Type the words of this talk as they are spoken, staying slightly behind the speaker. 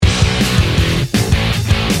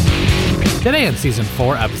Today in Season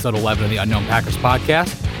 4, Episode 11 of the Unknown Packers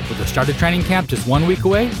podcast, with the start of training camp just 1 week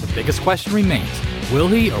away, the biggest question remains, will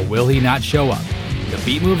he or will he not show up? The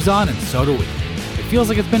beat moves on, and so do we. It feels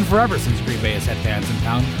like it's been forever since Green Bay has had fans in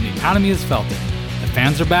town, and the economy has felt it. The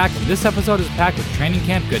fans are back, and this episode is packed with training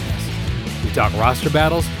camp goodness. We talk roster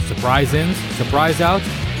battles, surprise ins, surprise outs,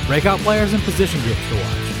 breakout players, and position groups to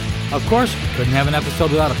watch. Of course, we couldn't have an episode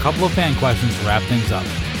without a couple of fan questions to wrap things up.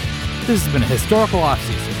 This has been a historical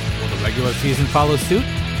offseason. Will the regular season follow suit?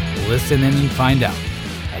 Listen in and find out.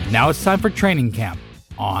 And now it's time for training camp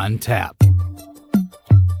on tap.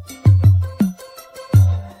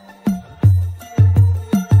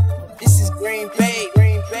 This is Green Bay.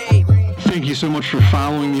 Thank you so much for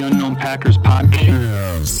following the Unknown Packers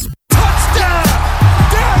podcast. Touchdown!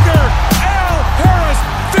 Dagger! Al Harris,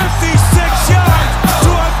 56 yards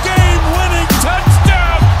to a game-winning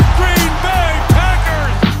touchdown! Green Bay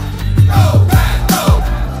Packers! Go, Pack, go!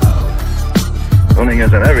 Winning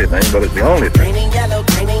isn't everything, but it's the only thing. Green and yellow,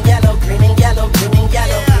 green and yellow, green and yellow, green and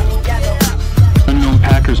yellow, green and yellow. Unknown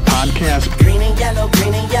Packers podcast. Green and yellow,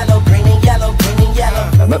 green and yellow, green and yellow, green and yellow.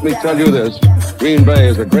 And let me tell you this, Green Bay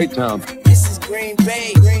is a great town. This is Green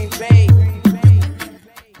Bay, Green Bay.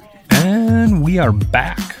 And we are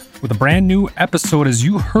back with a brand new episode, as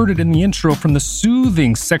you heard it in the intro, from the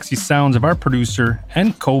soothing, sexy sounds of our producer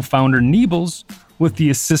and co-founder Niebles, with the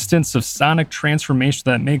assistance of sonic transformation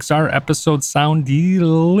that makes our episode sound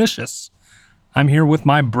delicious. I'm here with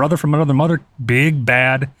my brother from another mother, Big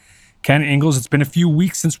Bad Ken Ingalls. It's been a few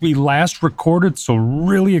weeks since we last recorded, so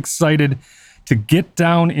really excited to get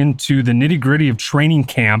down into the nitty-gritty of training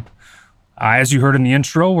camp. As you heard in the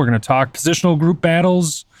intro, we're going to talk positional group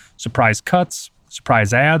battles, surprise cuts,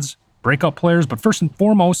 surprise ads, breakout players. But first and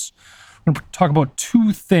foremost, we're going to talk about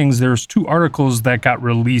two things. There's two articles that got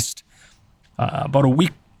released about a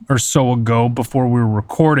week or so ago before we were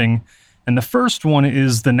recording. And the first one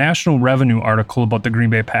is the national revenue article about the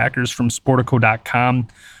Green Bay Packers from Sportico.com.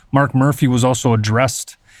 Mark Murphy was also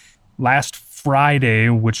addressed last Friday,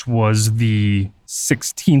 which was the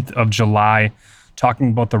 16th of July, talking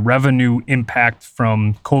about the revenue impact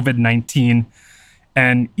from COVID-19.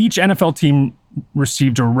 And each NFL team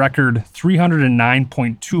received a record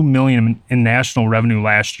 $309.2 million in national revenue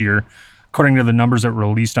last year, according to the numbers that were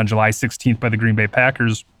released on July 16th by the Green Bay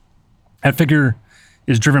Packers. That figure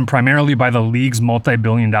is driven primarily by the league's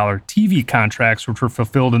multi-billion-dollar TV contracts, which were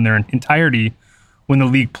fulfilled in their entirety when the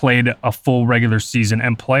league played a full regular season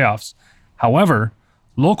and playoffs. However,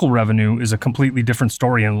 local revenue is a completely different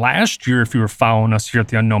story. And last year, if you were following us here at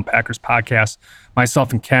the Unknown Packers podcast,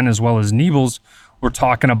 myself and Ken, as well as Niebles, were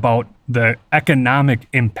talking about the economic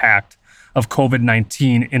impact of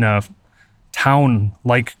COVID-19 in a town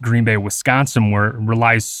like Green Bay, Wisconsin, where it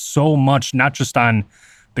relies so much, not just on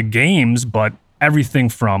the games, but everything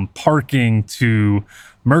from parking to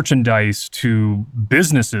merchandise to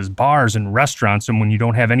businesses, bars and restaurants. And when you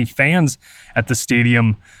don't have any fans at the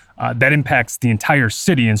stadium, that impacts the entire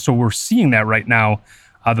city. And so we're seeing that right now.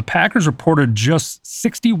 The Packers reported just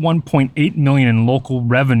 $61.8 million in local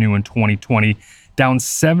revenue in 2020, down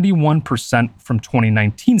 71% from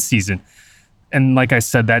 2019 season. And like I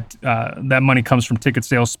said, that money comes from ticket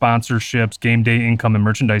sales, sponsorships, game day income, and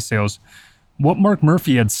merchandise sales. What Mark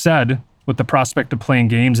Murphy had said, with the prospect of playing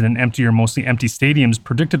games in an empty or mostly empty stadiums,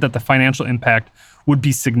 predicted that the financial impact would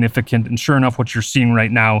be significant. And sure enough, what you're seeing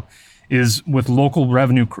right now is, with local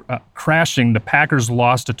revenue crashing, the Packers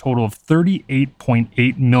lost a total of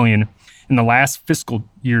 $38.8 million in the last fiscal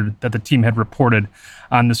year that the team had reported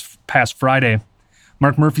on this past Friday.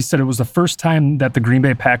 Mark Murphy said it was the first time that the Green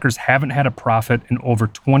Bay Packers haven't had a profit in over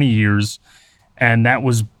 20 years, and that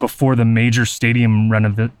was before the major stadium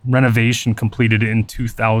renovation completed in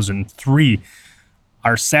 2003.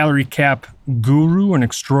 Our salary cap guru and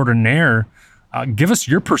extraordinaire, give us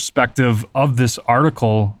your perspective of this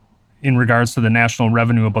article in regards to the national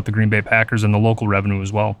revenue about the Green Bay Packers and the local revenue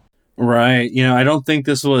as well. Right. I don't think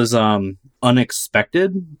this was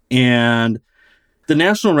unexpected. And the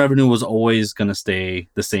national revenue was always going to stay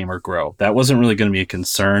the same or grow. That wasn't really going to be a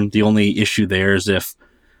concern. The only issue there is if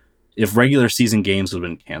regular season games had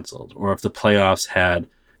been canceled, or if the playoffs had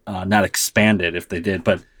not expanded, if they did.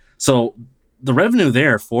 But so the revenue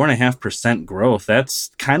there, 4.5% growth,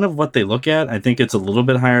 that's kind of what they look at. I think it's a little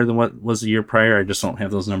bit higher than what was the year prior. I just don't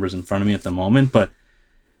have those numbers in front of me at the moment, but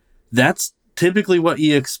that's typically what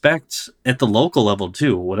you expect at the local level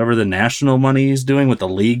too. Whatever the national money is doing, what the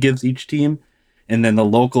league gives each team, and then the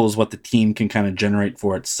local is what the team can kind of generate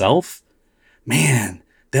for itself. Man,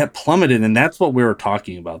 that plummeted, and that's what we were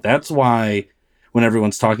talking about. That's why when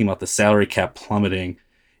everyone's talking about the salary cap plummeting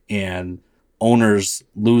and owners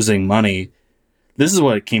losing money, This is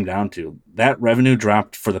what it came down to. That revenue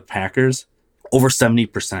dropped for the Packers over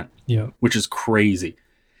 70%, which is crazy.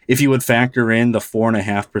 If you would factor in the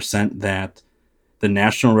 4.5% that the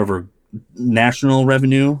national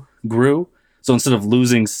revenue grew, so instead of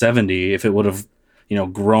losing 70, if it would have,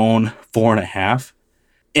 grown 4.5,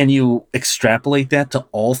 and you extrapolate that to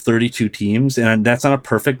all 32 teams, and that's not a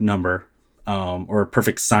perfect number or a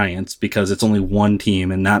perfect science because it's only one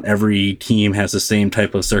team and not every team has the same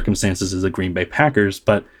type of circumstances as the Green Bay Packers.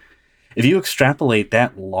 But if you extrapolate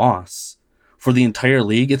that loss for the entire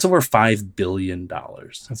league, it's over $5 billion.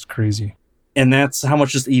 That's crazy. And that's how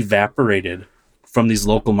much just evaporated from these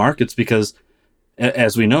local markets because,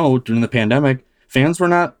 as we know, during the pandemic, fans were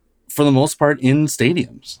not, for the most part, in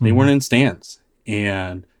stadiums. They weren't in stands.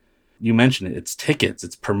 And you mentioned it. It's tickets,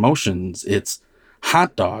 it's promotions, it's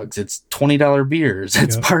hot dogs, it's $20 beers,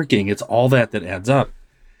 it's parking, it's all that adds up.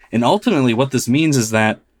 And ultimately what this means is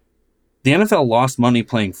that the NFL lost money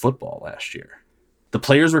playing football last year. The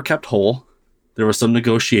players were kept whole. There was some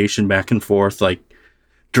negotiation back and forth, like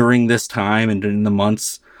during this time and during the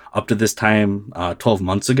months up to this time 12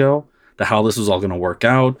 months ago, to how this was all going to work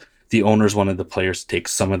out. The owners wanted the players to take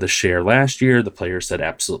some of the share last year. The players said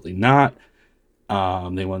absolutely not.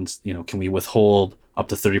 They want, can we withhold up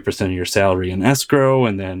to 30% of your salary in escrow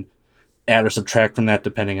and then add or subtract from that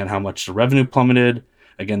depending on how much the revenue plummeted?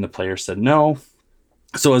 Again, the players said no.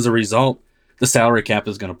 So as a result, the salary cap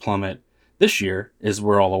is going to plummet this year, as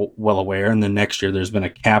we're all well aware. And then next year, there's been a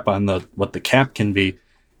cap on what the cap can be.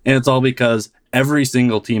 And it's all because every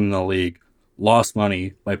single team in the league lost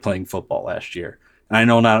money by playing football last year. And I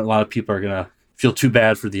know not a lot of people are going to feel too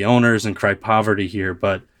bad for the owners and cry poverty here,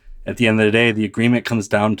 but at the end of the day, the agreement comes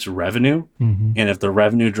down to revenue. And if the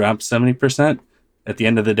revenue drops 70%, at the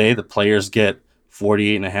end of the day, the players get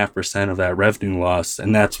 48.5% of that revenue loss.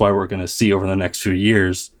 And that's why we're going to see over the next few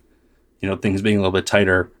years, things being a little bit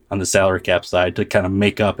tighter on the salary cap side to kind of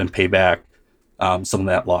make up and pay back some of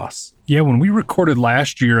that loss. Yeah, when we recorded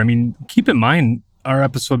last year, keep in mind our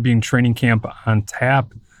episode being Training Camp on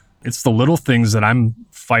Tap. It's the little things that I'm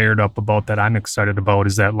fired up about, that I'm excited about,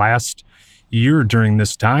 is that last year during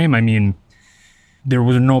this time, there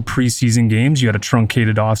were no preseason games. You had a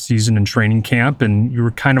truncated offseason and training camp, and you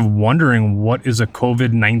were kind of wondering, what is a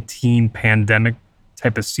COVID-19 pandemic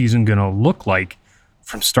type of season going to look like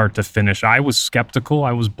from start to finish? I was skeptical.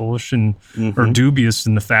 I was bullish or dubious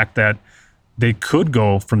in the fact that they could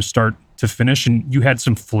go from start to finish. And you had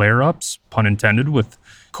some flare-ups, pun intended, with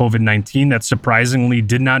COVID-19 that surprisingly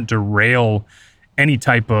did not derail any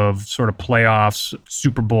type of sort of playoffs,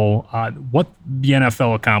 Super Bowl. What the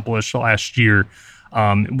NFL accomplished last year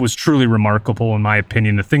was truly remarkable, in my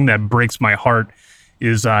opinion. The thing that breaks my heart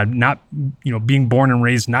is not, being born and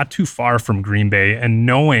raised not too far from Green Bay and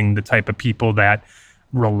knowing the type of people that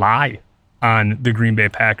rely on the Green Bay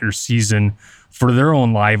Packers season for their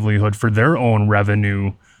own livelihood, for their own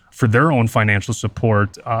revenue, for their own financial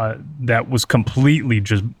support. That was completely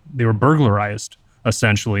they were burglarized,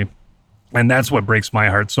 essentially. And that's what breaks my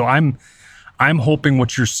heart. So I'm hoping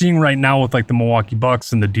what you're seeing right now with like the Milwaukee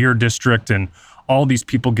Bucks and the Deer District and all these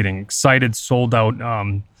people getting excited, sold out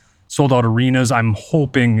arenas. I'm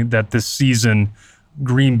hoping that this season,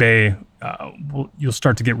 Green Bay, you'll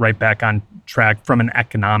start to get right back on track from an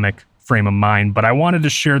economic frame of mind. But I wanted to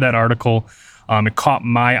share that article. It caught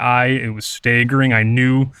my eye. It was staggering. I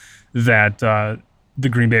knew that the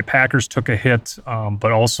Green Bay Packers took a hit,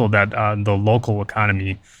 but also that the local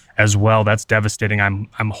economy as well. That's devastating. I'm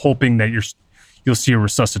hoping that you'll see a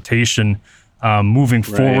resuscitation moving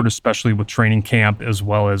forward, especially with training camp as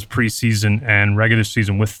well as preseason and regular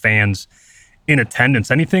season with fans in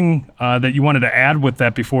attendance. Anything that you wanted to add with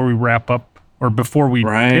that before we wrap up or before we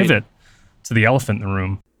pivot to the elephant in the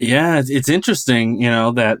room? Yeah, it's interesting,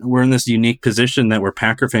 that we're in this unique position that we're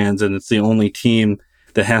Packer fans and it's the only team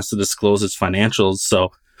that has to disclose its financials.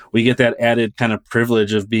 So we get that added kind of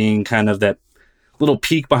privilege of being kind of that little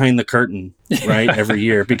peek behind the curtain, right? Every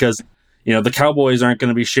year, because, the Cowboys aren't going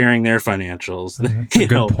to be sharing their financials. That's a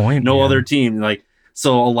good point. No other team.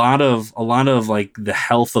 So a lot of like the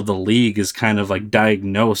health of the league is kind of like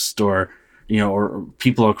diagnosed or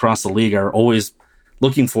people across the league are always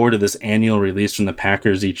looking forward to this annual release from the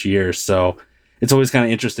Packers each year. So it's always kind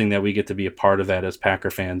of interesting that we get to be a part of that as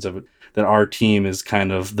Packer fans, that our team is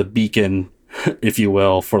kind of the beacon, if you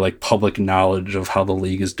will, for like public knowledge of how the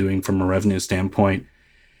league is doing from a revenue standpoint.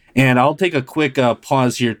 And I'll take a quick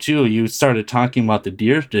pause here too. You started talking about the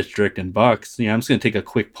Deer District and Bucks. I'm just going to take a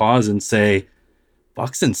quick pause and say,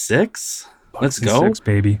 Bucks and 6. Let's go, 6,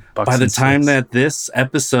 baby. Bucks By the and time 6. that this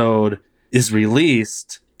episode is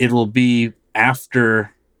released, it will be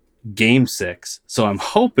after Game 6. So I'm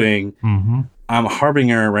hoping, Mm-hmm. I'm a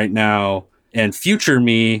harbinger right now, and future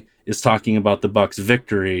me is talking about the Bucks'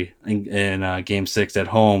 victory in Game 6 at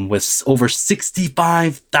home with over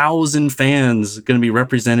 65,000 fans going to be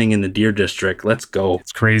representing in the Deer District. Let's go.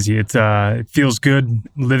 It's crazy. It feels good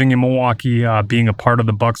living in Milwaukee, being a part of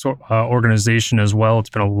the Bucks organization as well.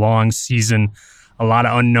 It's been a long season, a lot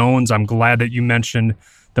of unknowns. I'm glad that you mentioned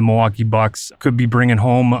the Milwaukee Bucks could be bringing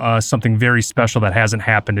home something very special that hasn't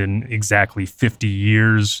happened in exactly 50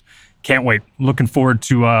 years. Can't wait. Looking forward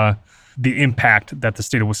to the impact that the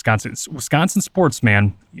state of Wisconsin sports,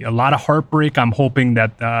 man, a lot of heartbreak. I'm hoping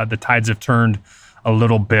that the tides have turned a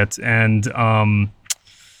little bit. And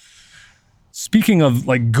speaking of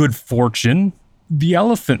like good fortune, the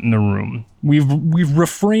elephant in the room, we've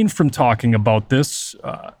refrained from talking about this,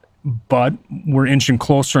 but we're inching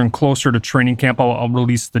closer and closer to training camp. I'll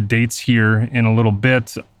release the dates here in a little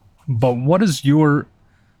bit. But what is your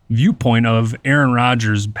viewpoint of Aaron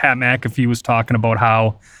Rodgers? Pat McAfee was talking about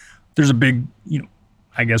how there's a big,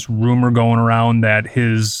 I guess, rumor going around that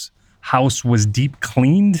his house was deep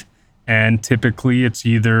cleaned, and typically it's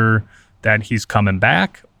either that he's coming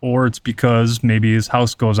back or it's because maybe his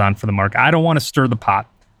house goes on for the market. I don't want to stir the pot.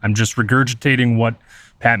 I'm just regurgitating what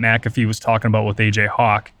Pat McAfee was talking about with AJ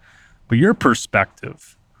Hawk. But your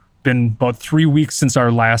perspective, been about 3 weeks since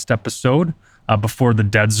our last episode before the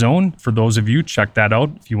Dead Zone. For those of you, check that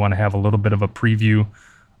out if you want to have a little bit of a preview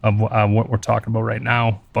of what we're talking about right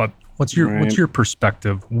now. But what's your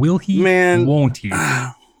perspective? Will he? Man, won't he?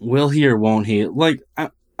 Will he or won't he? Like, I'm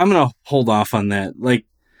gonna hold off on that. Like,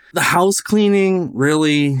 the house cleaning,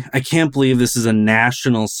 really? I can't believe this is a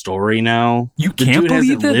national story now. You can't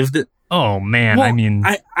believe it? Lived it. Oh man, Well, I mean,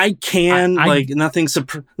 I can.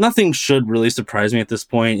 Nothing should really surprise me at this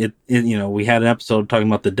point. We had an episode talking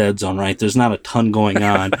about the Dead Zone, right? There's not a ton going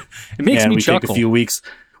on. it makes me chuckle.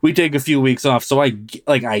 We take a few weeks off, so I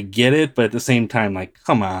get it, but at the same time, like,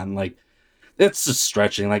 come on, like, that's just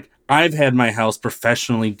stretching. Like, I've had my house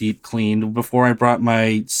professionally deep cleaned before I brought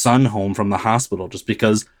my son home from the hospital, just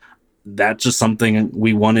because that's just something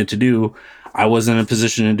we wanted to do. I wasn't in a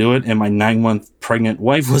position to do it, and my 9-month pregnant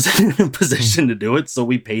wife wasn't in a position to do it, so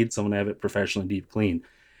we paid someone to have it professionally deep cleaned.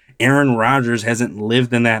 Aaron Rodgers hasn't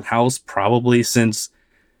lived in that house probably since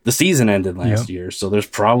the season ended last year, so there's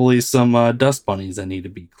probably some dust bunnies that need to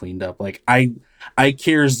be cleaned up. Like, I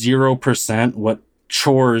care 0% what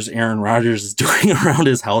chores Aaron Rodgers is doing around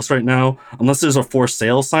his house right now. Unless there's a for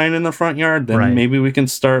sale sign in the front yard, then maybe we can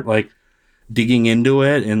start like digging into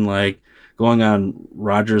it and like going on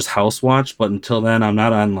Rodgers house watch. But until then, I'm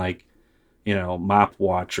not on like, mop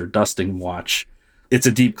watch or dusting watch. It's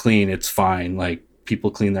a deep clean. It's fine. Like, people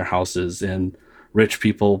clean their houses, and rich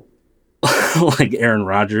people like Aaron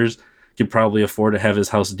Rodgers can probably afford to have his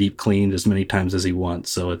house deep cleaned as many times as he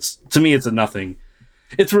wants. So to me, it's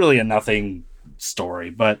really a nothing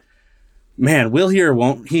story. But man, will he or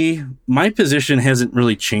won't he? My position hasn't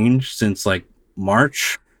really changed since like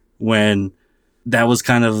March, when that was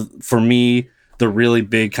kind of, for me, the really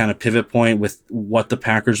big kind of pivot point with what the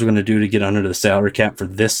Packers were going to do to get under the salary cap for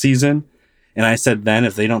this season. And I said then,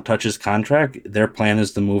 if they don't touch his contract, their plan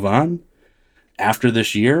is to move on after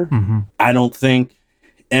this year. Mm-hmm. I don't think,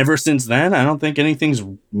 ever since then, I don't think anything's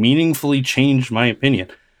meaningfully changed my opinion.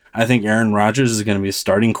 I think Aaron Rodgers is going to be a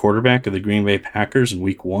starting quarterback of the Green Bay Packers in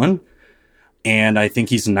week 1. And I think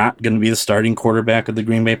he's not going to be the starting quarterback of the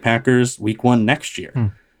Green Bay Packers week 1 next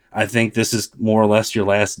year. I think this is more or less your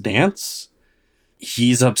last dance.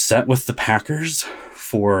 He's upset with the Packers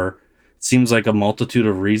for, it seems like, a multitude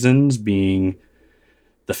of reasons, being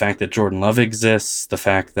the fact that Jordan Love exists, the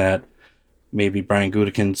fact that maybe Brian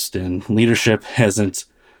Gutekunst in leadership hasn't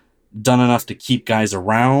done enough to keep guys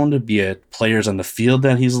around, be it players on the field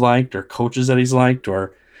that he's liked or coaches that he's liked,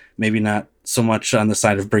 or maybe not so much on the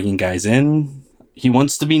side of bringing guys in. He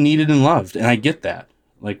wants to be needed and loved, and I get that.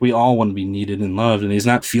 Like, we all want to be needed and loved, and he's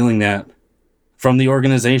not feeling that from the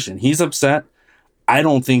organization. He's upset. I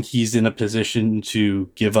don't think he's in a position to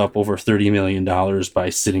give up over $30 million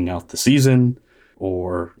by sitting out the season,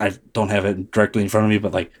 or I don't have it directly in front of me,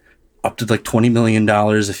 but like up to like $20 million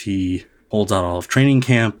if he holds out all of training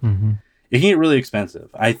camp. Mm-hmm. It can get really expensive.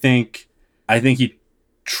 I think he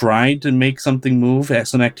tried to make something move at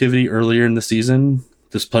some activity earlier in the season.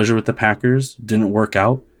 Displeasure with the Packers didn't work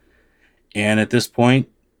out. And at this point,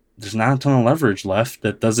 there's not a ton of leverage left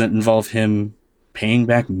that doesn't involve him paying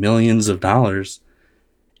back millions of dollars.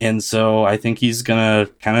 And so I think he's going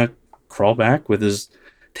to kind of crawl back with his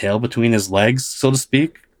tail between his legs, so to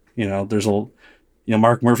speak.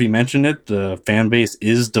 Mark Murphy mentioned it. The fan base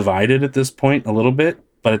is divided at this point a little bit.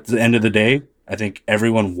 But at the end of the day, I think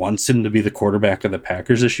everyone wants him to be the quarterback of the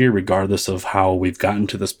Packers this year, regardless of how we've gotten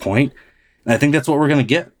to this point. And I think that's what we're going to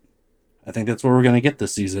get. I think that's what we're going to get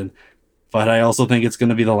this season. But I also think it's going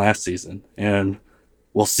to be the last season. And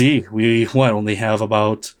we'll see. We only have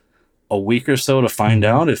about a week or so to find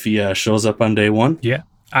out if he shows up on day one. Yeah.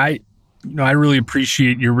 I really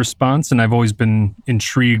appreciate your response, and I've always been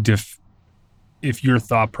intrigued if your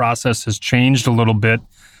thought process has changed a little bit.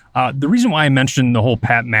 The reason why I mentioned the whole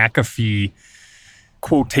Pat McAfee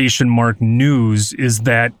quotation mark news is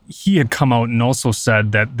that he had come out and also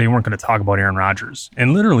said that they weren't going to talk about Aaron Rodgers.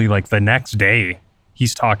 And literally like the next day,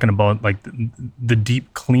 he's talking about like the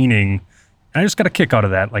deep cleaning. And I just got a kick out of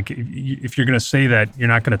that. Like if you're going to say that you're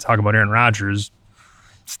not going to talk about Aaron Rodgers,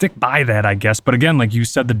 stick by that, I guess. But again, like you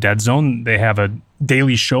said, the Dead Zone, they have a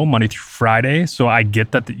daily show Monday through Friday. So I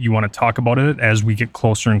get that you want to talk about it as we get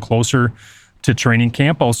closer and closer to training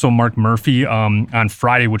camp. Also, Mark Murphy on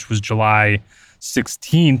Friday, which was July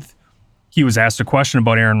 16th, he was asked a question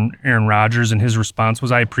about Aaron Rodgers, and his response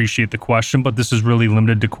was, I appreciate the question, but this is really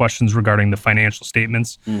limited to questions regarding the financial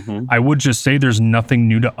statements. Mm-hmm. I would just say there's nothing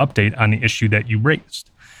new to update on the issue that you raised.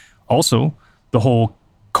 Also, the whole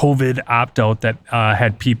COVID opt-out that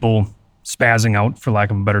had people spazzing out, for lack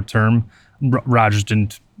of a better term, Rodgers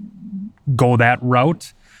didn't go that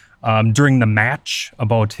route. During the match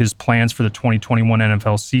about his plans for the 2021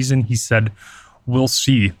 NFL season, he said, we'll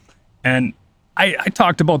see. And I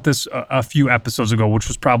talked about this a few episodes ago, which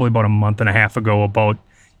was probably about a month and a half ago, about,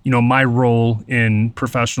 my role in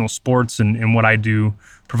professional sports and what I do,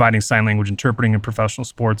 providing sign language interpreting in professional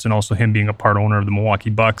sports, and also him being a part owner of the Milwaukee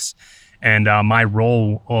Bucks. And my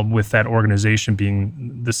role with that organization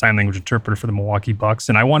being the sign language interpreter for the Milwaukee Bucks.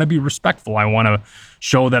 And I want to be respectful. I want to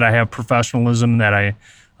show that I have professionalism, that I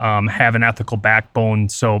have an ethical backbone.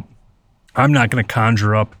 So I'm not going to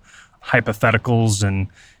conjure up hypotheticals, and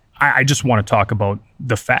I just want to talk about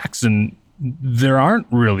the facts. And there aren't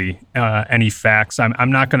really any facts.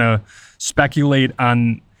 I'm not going to speculate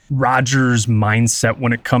on Rodgers' mindset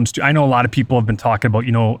when it comes to, I know a lot of people have been talking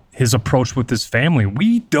about, his approach with his family.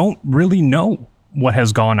 We don't really know what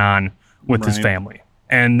has gone on with his family.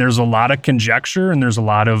 And there's a lot of conjecture, and there's a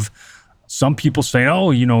lot of some people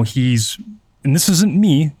saying, he's, and this isn't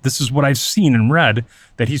me, this is what I've seen and read,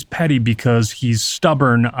 that he's petty because he's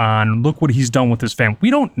stubborn on, look what he's done with his family.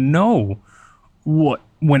 We don't know what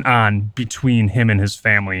went on between him and his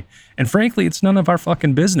family. And frankly, it's none of our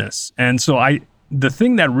fucking business. And so the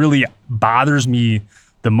thing that really bothers me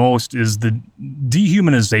the most is the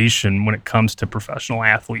dehumanization when it comes to professional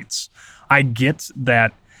athletes. I get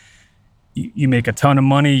that you make a ton of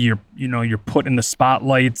money, you're put in the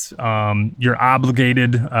spotlight, you're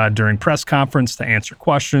obligated during press conference to answer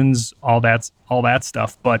questions, all that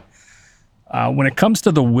stuff. But when it comes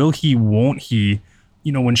to the will he, won't he,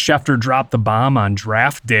 when Schefter dropped the bomb on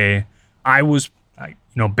draft day, I was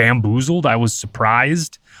bamboozled. I was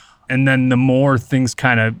surprised. And then the more things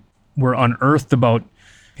kind of were unearthed about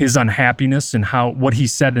his unhappiness and what he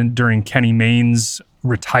said during Kenny Mayne's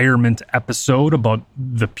retirement episode about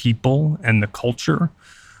the people and the culture.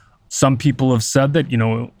 Some people have said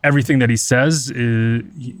that, everything that he says is,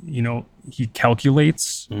 he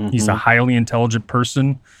calculates. Mm-hmm. He's a highly intelligent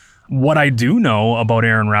person. What I do know about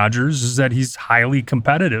Aaron Rodgers is that he's highly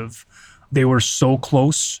competitive. They were so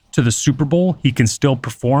close to the Super Bowl. He can still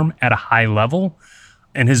perform at a high level.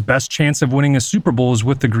 And his best chance of winning a Super Bowl is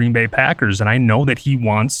with the Green Bay Packers. And I know that he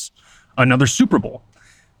wants another Super Bowl.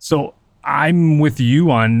 So I'm with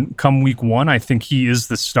you on come week one. I think he is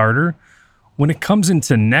the starter. When it comes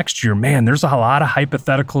into next year, man, there's a lot of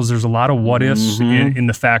hypotheticals. There's a lot of what ifs in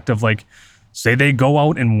the fact of, like, say they go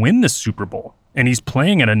out and win the Super Bowl and he's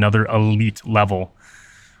playing at another elite level.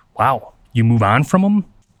 Wow. You move on from him?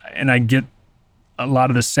 And I get a lot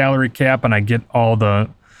of the salary cap, and I get all the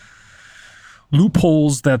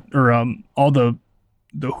loopholes all the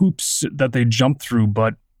hoops that they jump through.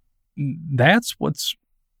 But that's what's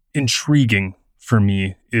intriguing for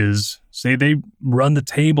me is, say they run the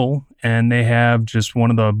table and they have just one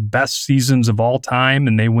of the best seasons of all time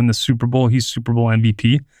and they win the Super Bowl. He's Super Bowl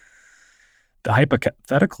MVP. The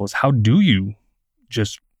hypothetical is, how do you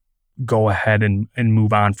just go ahead and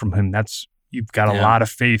move on from him? You've got a lot of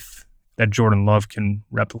faith that Jordan Love can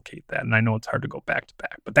replicate that. And I know it's hard to go back to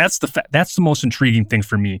back, but that's the most intriguing thing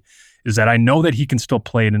for me, is that I know that he can still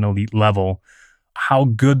play at an elite level. How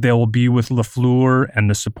good they will be with LaFleur and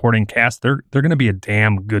the supporting cast, they're going to be a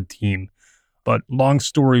damn good team. But long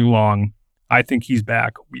story long, I think he's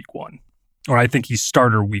back week one. Or I think he's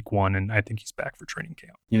starter week one, and I think he's back for training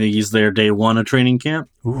camp. You think he's there day one of training camp?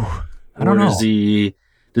 Ooh, I don't know.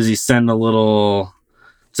 Does he send a little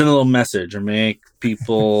message or make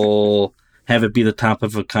people have it be the top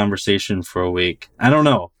of a conversation for a week. I don't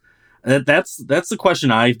know. That's the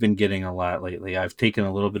question I've been getting a lot lately. I've taken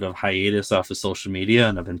a little bit of hiatus off of social media,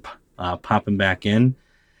 and I've been popping back in.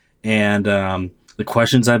 And the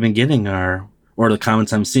questions I've been getting or the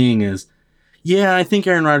comments I'm seeing is, yeah, I think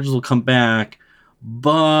Aaron Rodgers will come back,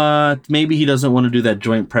 but maybe he doesn't want to do that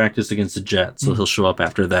joint practice against the Jets, so he'll show up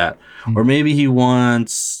after that. Or maybe he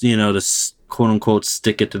wants, to quote unquote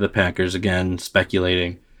stick it to the Packers again,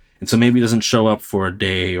 speculating. And so maybe he doesn't show up for a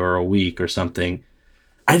day or a week or something.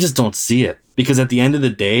 I just don't see it, because at the end of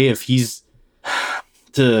the day, if he's,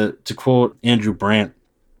 to quote Andrew Brandt,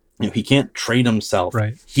 he can't trade himself.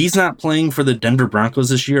 Right. He's not playing for the Denver Broncos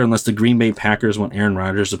this year unless the Green Bay Packers want Aaron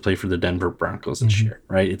Rodgers to play for the Denver Broncos this year,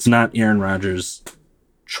 right? It's not Aaron Rodgers'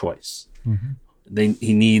 choice.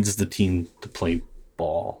 He needs the team to play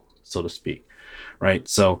ball, so to speak, right?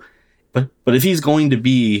 So, but if he's going to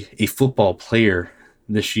be a football player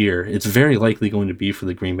this year, it's very likely going to be for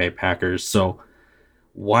the Green Bay Packers. So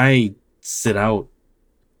why sit out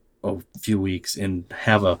a few weeks and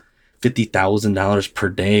have a $50,000 per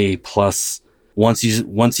day plus once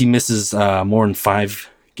he misses more than 5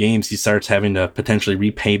 games, he starts having to potentially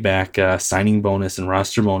repay back signing bonus and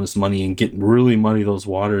roster bonus money and get really muddy those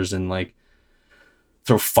waters and like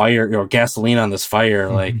throw fire or gasoline on this fire.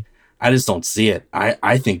 Like, I just don't see it.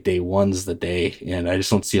 I think day one's the day, and I just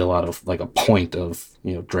don't see a lot of like a point of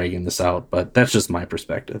dragging this out. But that's just my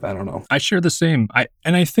perspective. I don't know. I share the same.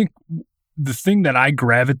 I think the thing that I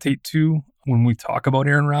gravitate to when we talk about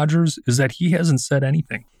Aaron Rodgers is that he hasn't said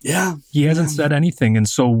anything. Yeah. He hasn't said anything. And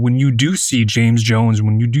so when you do see James Jones,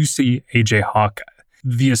 when you do see AJ Hawk,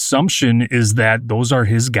 the assumption is that those are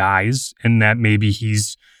his guys and that maybe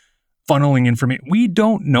he's funneling information. We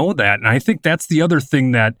don't know that. And I think that's the other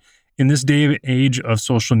thing that in this day and age of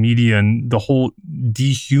social media and the whole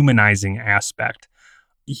dehumanizing aspect,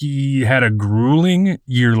 he had a grueling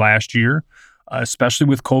year last year, especially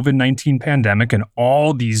with COVID-19 pandemic and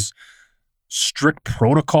all these strict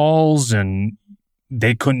protocols, and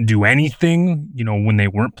they couldn't do anything, when they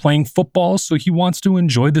weren't playing football. So he wants to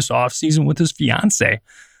enjoy this offseason with his fiance.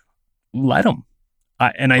 Let him.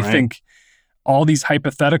 I think all these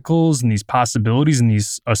hypotheticals and these possibilities and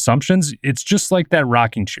these assumptions, it's just like that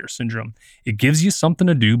rocking chair syndrome. It gives you something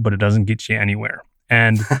to do, but it doesn't get you anywhere.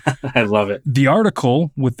 And I love it. The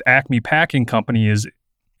article with Acme Packing Company is,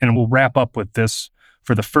 and we'll wrap up with this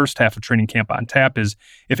for the first half of Training Camp on Tap, is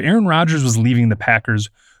if Aaron Rodgers was leaving the Packers,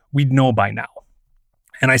 we'd know by now.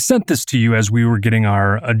 And I sent this to you as we were getting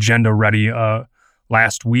our agenda ready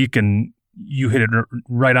last week, and you hit it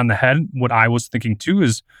right on the head. What I was thinking too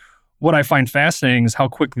is what I find fascinating is how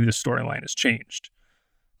quickly the storyline has changed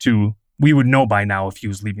to we would know by now if he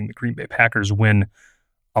was leaving the Green Bay Packers, when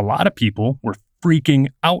a lot of people were freaking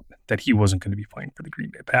out that he wasn't going to be playing for the Green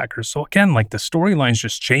Bay Packers. So again, like the storylines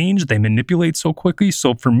just change. They manipulate so quickly.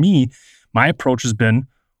 So for me, my approach has been,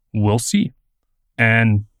 we'll see.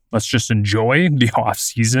 And let's just enjoy the off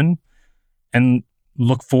season and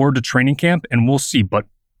look forward to training camp, and we'll see. But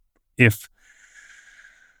if,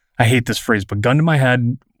 I hate this phrase, but gun to my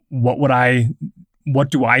head, what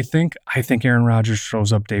do I think? I think Aaron Rodgers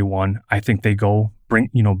shows up day one. I think they go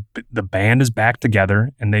the band is back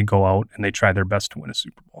together and they go out and they try their best to win a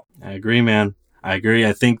Super Bowl. I agree, man. I agree.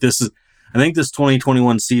 I think this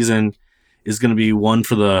 2021 season is going to be one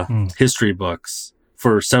for the history books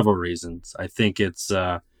for several reasons. I think it's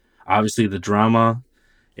obviously the drama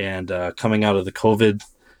and coming out of the COVID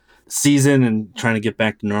season and trying to get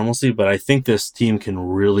back to normalcy, but I think this team can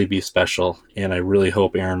really be special, and I really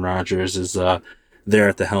hope Aaron Rodgers is there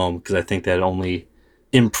at the helm, because I think that only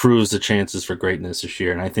improves the chances for greatness this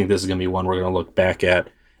year. And I think this is going to be one we're going to look back at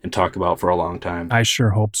and talk about for a long time. I sure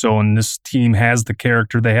hope so. And this team has the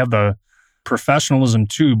character. They have the professionalism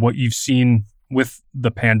too. What you've seen with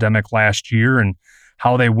the pandemic last year and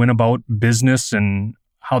how they went about business and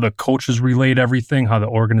how the coaches relayed everything, how the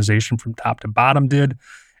organization from top to bottom did.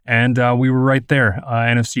 And we were right there,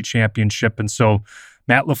 NFC Championship. And so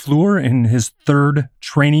Matt LaFleur in his third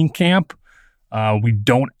training camp,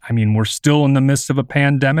 we're still in the midst of a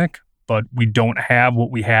pandemic, but we don't have what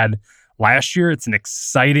we had last year. It's an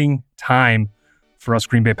exciting time for us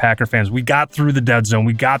Green Bay Packer fans. We got through the dead zone,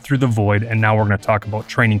 we got through the void, and now we're going to talk about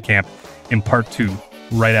training camp in part 2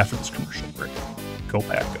 right after this commercial break. Go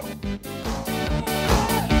Pack, go.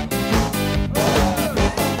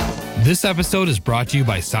 This episode is brought to you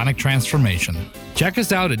by Sonic Transformation. Check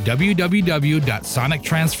us out at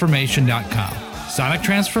www.sonictransformation.com. Sonic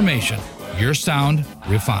Transformation. Your sound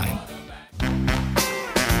refined.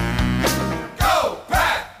 Go,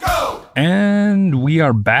 Pack, go! And we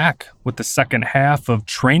are back with the second half of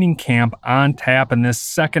training camp on tap. And this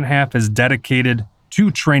second half is dedicated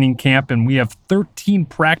to training camp. And we have 13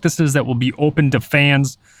 practices that will be open to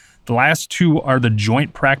fans. The last 2 are the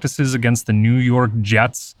joint practices against the New York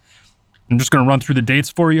Jets. I'm just going to run through the dates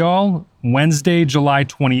for y'all. Wednesday, July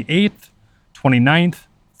 28th, 29th,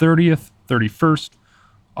 30th, 31st,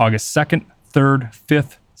 August 2nd, 3rd,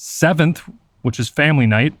 5th, 7th, which is family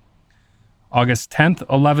night. August 10th,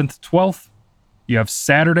 11th, 12th. You have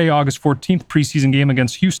Saturday, August 14th, preseason game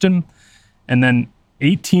against Houston. And then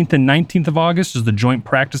 18th and 19th of August is the joint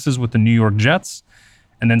practices with the New York Jets.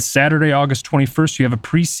 And then Saturday, August 21st, you have a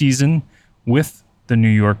preseason with the New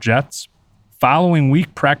York Jets. Following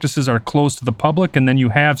week, practices are closed to the public. And then you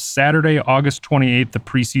have Saturday, August 28th, the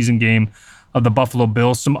preseason game of the Buffalo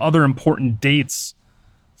Bills. Some other important dates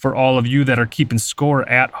for all of you that are keeping score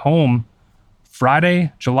at home.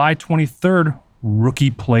 Friday, July 23rd, rookie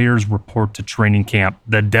players report to training camp.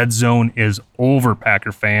 The dead zone is over,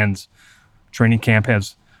 Packer fans. Training camp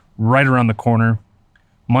is right around the corner.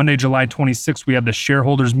 Monday, July 26th, we have the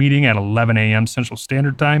shareholders meeting at 11 a.m. Central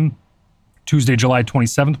Standard Time. Tuesday, July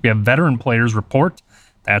 27th, we have veteran players report.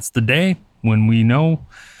 That's the day when we know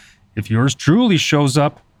if yours truly shows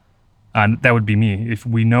up. That would be me. If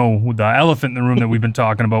we know the elephant in the room that we've been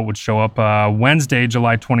talking about would show up. Wednesday,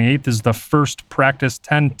 July 28th is the first practice,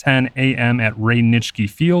 10:10 a.m. at Ray Nitschke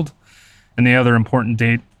Field. And the other important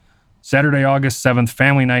date, Saturday, August 7th,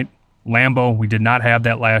 family night, Lambeau. We did not have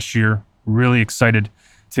that last year. Really excited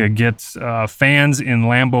to get fans in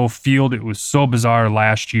Lambeau Field. It was so bizarre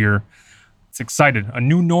last year. It's excited. A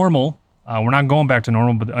new normal. We're not going back to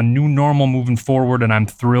normal, but a new normal moving forward, and I'm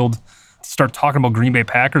thrilled start talking about Green Bay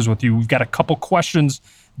Packers with you. We've got a couple questions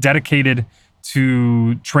dedicated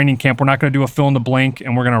to training camp. We're not going to do a fill in the blank,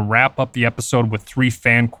 and we're going to wrap up the episode with 3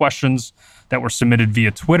 fan questions that were submitted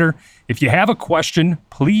via Twitter. If you have a question,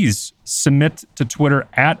 please submit to Twitter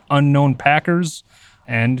at @UnknownPackers,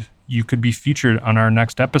 and you could be featured on our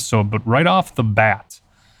next episode. But right off the bat,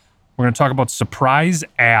 we're going to talk about surprise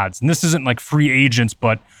ads. And this isn't like free agents,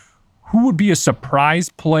 but who would be a surprise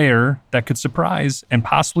player that could surprise and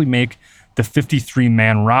possibly make the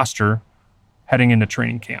 53-man roster heading into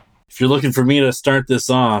training camp? If you're looking for me to start this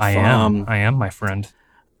off, I am, my friend.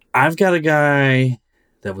 I've got a guy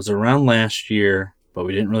that was around last year, but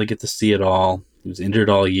we didn't really get to see it all. He was injured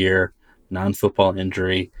all year, non-football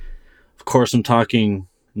injury. Of course, I'm talking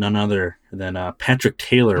none other than Patrick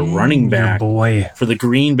Taylor, running back for the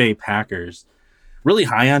Green Bay Packers. Really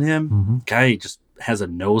high on him. Mm-hmm. Guy just has a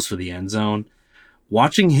nose for the end zone.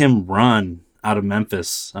 Watching him run out of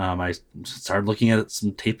Memphis, I started looking at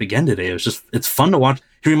some tape again today. It's fun to watch.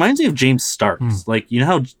 He reminds me of James Starks. Like, you know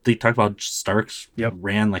how they talk about Starks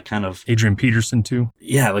ran like kind of Adrian Peterson too.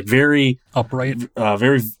 Yeah, like very upright,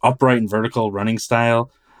 very upright and vertical running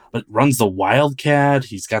style, but runs the wildcat.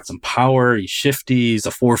 He's got some power. He's shifty. He's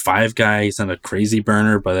a 4.5 guy. He's not a crazy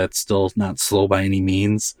burner, but that's still not slow by any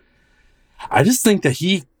means. I just think that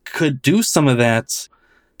he could do some of that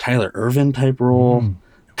Tyler Ervin type role,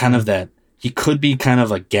 kind of that. He could be kind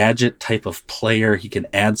of a gadget type of player. He can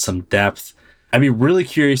add some depth. I'd be really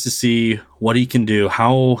curious to see what he can do,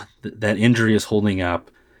 how that injury is holding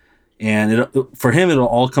up. And for him, it'll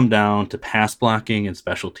all come down to pass blocking and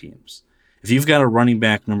special teams. If you've got a running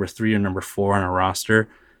back number 3 or number 4 on a roster,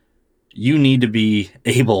 you need to be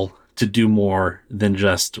able to do more than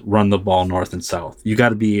just run the ball north and south. You got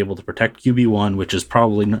to be able to protect QB1, which is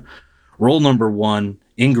probably role number 1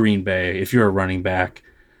 in Green Bay if you're a running back,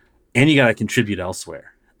 and you got to contribute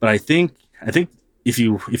elsewhere. But I think if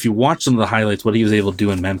you watch some of the highlights, what he was able to do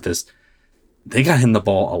in Memphis, they got him the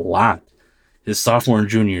ball a lot. His sophomore and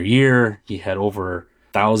junior year, he had over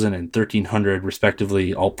 1,000 and 1,300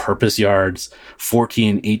 respectively all-purpose yards,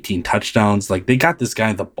 14 and 18 touchdowns. Like, they got this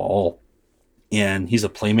guy the ball, and he's a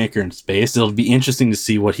playmaker in space. It'll be interesting to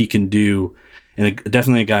see what he can do, and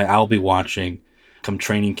definitely a guy I'll be watching come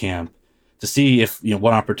training camp to see if, you know,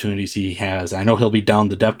 what opportunities he has. I know he'll be down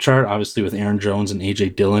the depth chart, obviously, with Aaron Jones and A.J.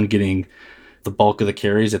 Dillon getting the bulk of the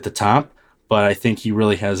carries at the top, but I think he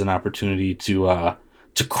really has an opportunity to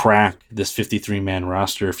crack this 53-man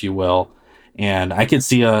roster, if you will. And I could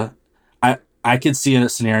see a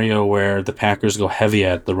scenario where the Packers go heavy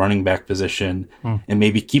at the running back position and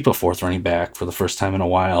maybe keep a 4th running back for the first time in a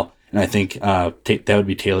while. And I think that would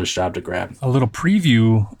be Taylor's job to grab. A little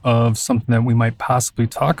preview of something that we might possibly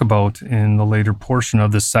talk about in the later portion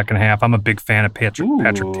of this second half. I'm a big fan of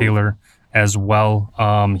Patrick Taylor as well.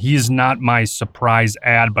 He is not my surprise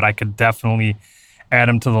ad, but I could definitely add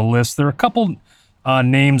him to the list. There are a couple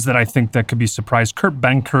names that I think that could be surprised. Kurt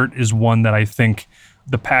Benkert is one that I think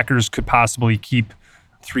the Packers could possibly keep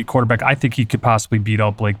 3 quarterback. I think he could possibly beat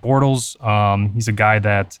out Blake Bortles. He's a guy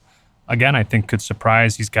that, again, I think could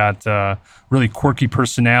surprise. He's got really quirky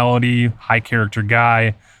personality, high character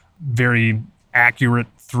guy, very accurate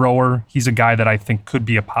thrower. He's a guy that I think could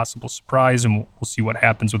be a possible surprise, and we'll see what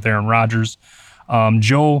happens with Aaron Rodgers.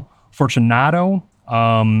 Joe Fortunato,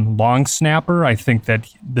 long snapper. I think that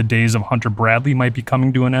the days of Hunter Bradley might be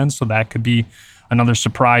coming to an end, so that could be another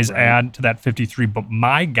surprise add to that 53. But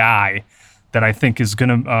my guy that I think is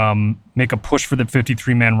going to make a push for the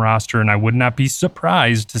 53-man roster, and I would not be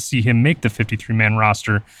surprised to see him make the 53-man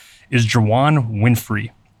roster, is Juwann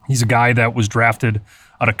Winfree. He's a guy that was drafted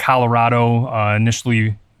out of Colorado,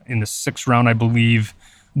 initially in the 6th round, I believe,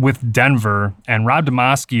 with Denver. And Rob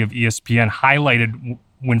Demoski of ESPN highlighted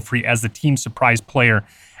Winfree as the team surprise player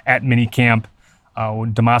at minicamp.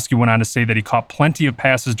 Demoski went on to say that he caught plenty of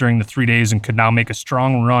passes during the 3 days and could now make a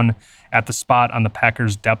strong run at the spot on the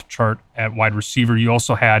Packers depth chart at wide receiver. You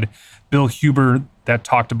also had Bill Huber that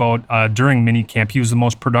talked about during minicamp. He was the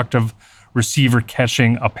most productive receiver,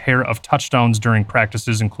 catching a pair of touchdowns during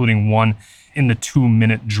practices, including one in the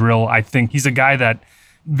 2-minute drill. I think he's a guy that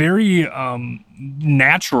very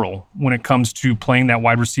natural when it comes to playing that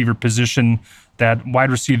wide receiver position. That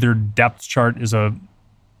wide receiver depth chart is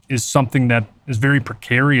something that is very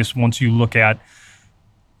precarious once you look at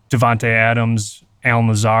Devontae Adams, Allen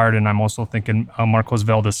Lazard, and I'm also thinking Marquez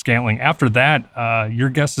Valdes-Scantling. After that, your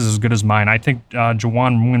guess is as good as mine. I think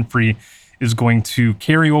Juwann Winfree is going to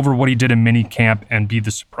carry over what he did in minicamp and be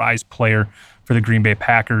the surprise player for the Green Bay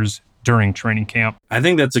Packers during training camp. I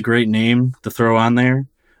think that's a great name to throw on there.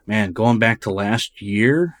 Man, going back to last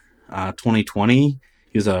year, 2020,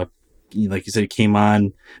 he was like you said, he came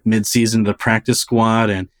on mid-season to the practice squad,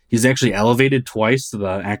 and he's actually elevated twice to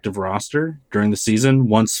the active roster during the season,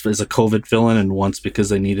 once as a COVID fill-in and once because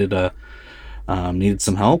they needed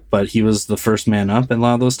some help, but he was the first man up a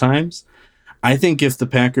lot of those times. I think if the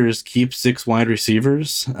Packers keep 6 wide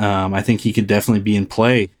receivers, I think he could definitely be in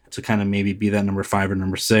play to kind of maybe be that number 5 or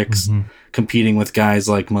number 6, competing with guys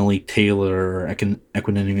like Malik Taylor or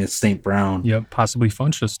Equanimeous St. Brown. Yep, possibly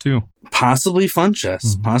Funchess too. Possibly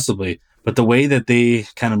Funchess, possibly. But the way that they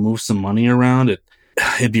kind of move some money around,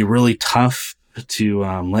 it'd be really tough to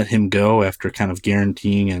let him go after kind of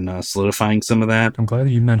guaranteeing and solidifying some of that. I'm glad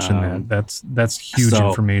you mentioned that. That's huge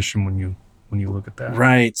information when you look at that.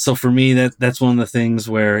 Right. So for me, that's one of the things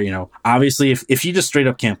where, obviously if he just straight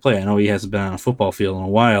up can't play, I know he hasn't been on a football field in a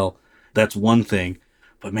while, that's one thing.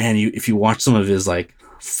 But man, if you watch some of his like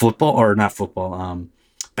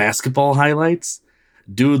basketball highlights,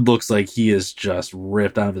 dude looks like he is just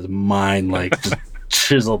ripped out of his mind, like just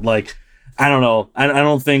chiseled. Like, I don't know. I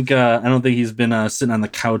don't think he's been sitting on the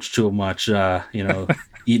couch too much,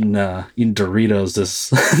 eating Doritos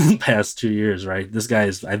this past 2 years, right? This guy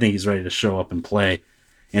I think he's ready to show up and play.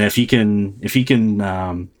 And if he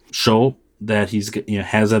can show that he's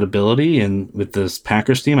has that ability, and with this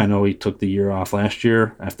Packers team, I know he took the year off last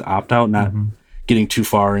year after opt out, not getting too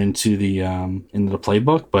far into the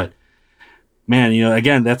playbook, but man,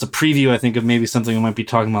 again, that's a preview, I think, of maybe something we might be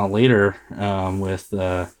talking about later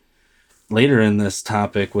later in this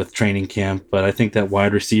topic with training camp, but I think that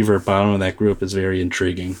wide receiver bottom of that group is very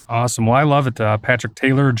intriguing. Awesome. Well, I love it. Patrick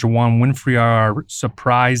Taylor, Juwann Winfree are our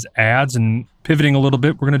surprise ads, and pivoting a little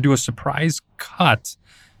bit, we're going to do a surprise cut.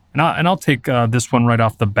 And I'll take this one right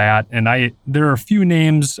off the bat. And there are a few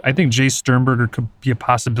names. I think Jay Sternberger could be a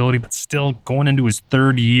possibility, but still going into his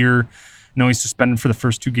 3rd year. He's suspended for the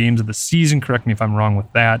first 2 games of the season. Correct me if I'm wrong with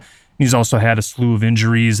that. He's also had a slew of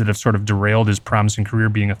injuries that have sort of derailed his promising career,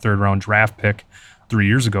 being a 3rd-round draft pick 3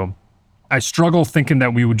 years ago. I struggle thinking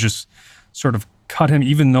that we would just sort of cut him,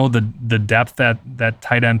 even though the depth at that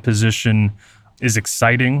tight end position is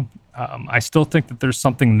exciting. I still think that there's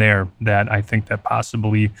something there that I think that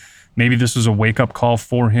possibly maybe this was a wake-up call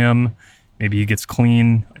for him. Maybe he gets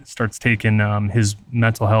clean, starts taking his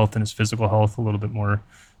mental health and his physical health a little bit more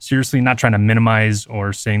seriously. Not trying to minimize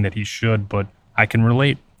or saying that he should, but I can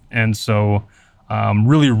relate. And so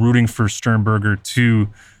really rooting for Sternberger to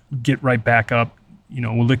get right back up,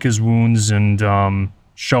 lick his wounds and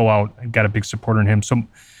show out. I've got a big supporter in him. So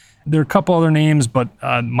there are a couple other names, but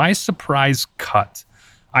my surprise cut,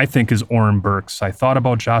 I think, is Oren Burks. I thought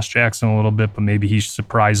about Josh Jackson a little bit, but maybe he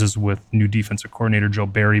surprises with new defensive coordinator Joe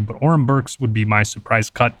Barry. But Oren Burks would be my surprise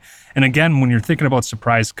cut. And again, when you're thinking about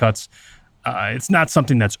surprise cuts, it's not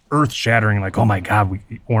something that's earth-shattering, like, oh my God,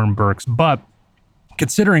 Oren Burks. But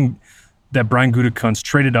considering that Brian Gutekunst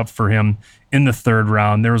traded up for him in the 3rd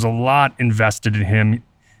round, there was a lot invested in him.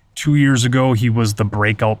 2 years ago, he was the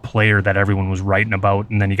breakout player that everyone was writing about,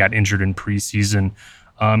 and then he got injured in preseason.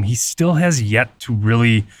 He still has yet to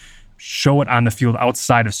really show it on the field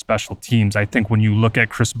outside of special teams. I think when you look at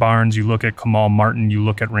Chris Barnes, you look at Kamal Martin, you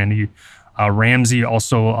look at Randy Ramsey,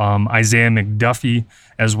 also Isaiah McDuffie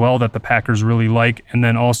as well, that the Packers really like, and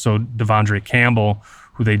then also Devondre Campbell,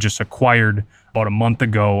 who they just acquired about a month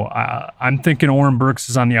ago. I'm thinking Oren Burks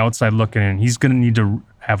is on the outside looking in. He's going to need to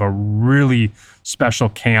have a really special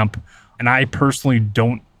camp, and I personally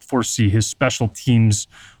don't foresee his special teams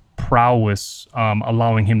prowess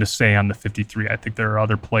allowing him to stay on the 53. I think there are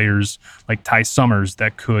other players like Ty Summers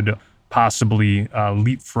that could possibly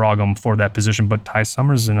leapfrog him for that position, but Ty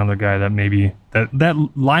Summers is another guy that maybe that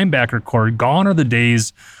linebacker core. Gone are the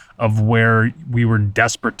days of where we were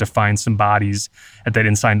desperate to find some bodies at that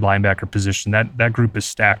inside linebacker position. That group is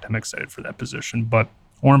stacked. I'm excited for that position, but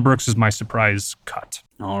Oren Burks is my surprise cut.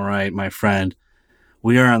 All right, my friend,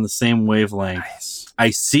 we are on the same wavelength. Nice.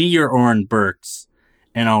 I see your Oren Burks,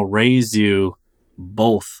 and I'll raise you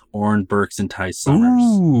both Oren Burks and Ty Summers.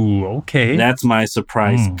 Ooh, okay. That's my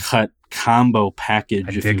surprise cut combo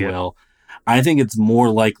package, if you will. I think it's more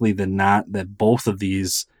likely than not that both of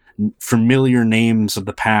these familiar names of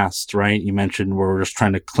the past, right? You mentioned where we're just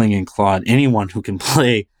trying to cling and claw at anyone who can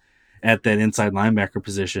play at that inside linebacker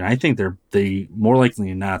position. I think they more likely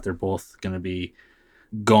than not, they're both going to be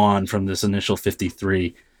gone from this initial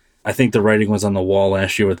 53. I think the writing was on the wall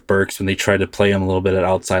last year with Burks when they tried to play him a little bit at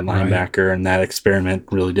outside linebacker, and that experiment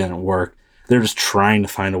really didn't work. They're just trying to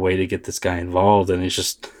find a way to get this guy involved, and it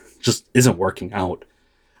just isn't working out.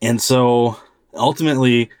 And so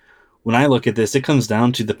ultimately, when I look at this, it comes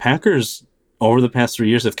down to the Packers over the past 3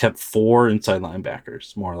 years have kept 4 inside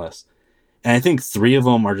linebackers, more or less. And I think 3 of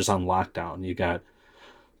them are just on lockdown. You got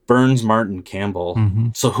Burns, Martin, Campbell. Mm-hmm.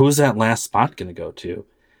 So who's that last spot going to go to?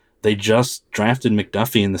 They just drafted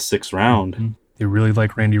McDuffie in the 6th round. Mm-hmm. They really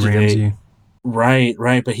like Randy Ramsey. Right.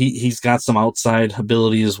 But he's got some outside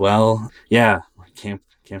ability as well. Yeah, can't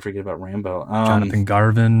forget about Rambo. Jonathan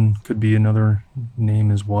Garvin could be another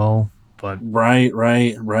name as well. But right.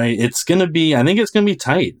 It's gonna be. I think it's gonna be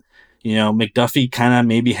tight. You know, McDuffie kind of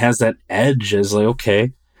maybe has that edge as like,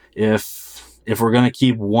 okay, if we're gonna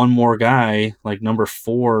keep one more guy like number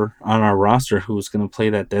 4 on our roster who's gonna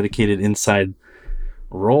play that dedicated inside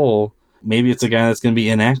role, maybe it's a guy that's going to be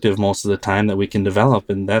inactive most of the time that we can develop,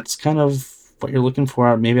 and that's kind of what you're looking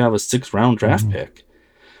for maybe out of a 6th round draft pick.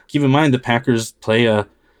 Keep in mind the Packers play a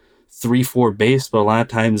 3-4 base, but a lot of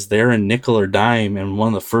times they're in nickel or dime, and one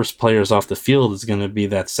of the first players off the field is going to be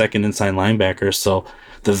that second inside linebacker. So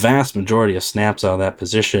the vast majority of snaps out of that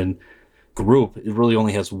position group, it really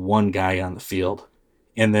only has one guy on the field.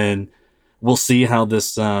 And then we'll see how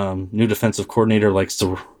this new defensive coordinator likes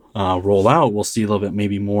to roll out. We'll see a little bit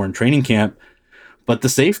maybe more in training camp, but the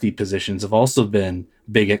safety positions have also been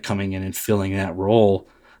big at coming in and filling that role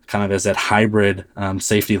kind of as that hybrid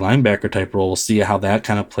safety linebacker type role. We'll see how that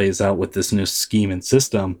kind of plays out with this new scheme and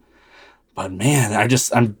system. But man,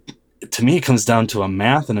 to me, it comes down to a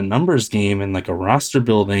math and a numbers game and like a roster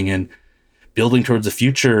building and building towards the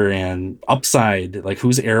future and upside, like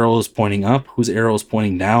whose arrow is pointing up, whose arrow is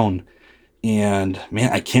pointing down. And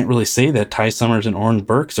man, I can't really say that Ty Summers and Oren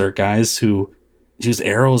Burks are guys whose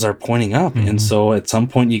arrows are pointing up. Mm-hmm. And so at some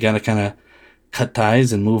point you got to kind of cut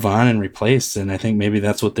ties and move on and replace. And I think maybe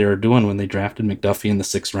that's what they were doing when they drafted McDuffie in the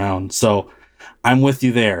 6th round. So I'm with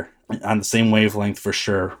you there on the same wavelength for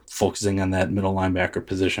sure, focusing on that middle linebacker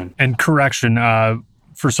position. And correction,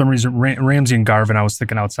 for some reason, Ramsey and Garvin, I was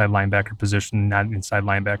thinking outside linebacker position, not inside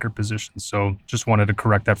linebacker position. So just wanted to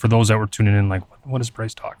correct that for those that were tuning in, like, what is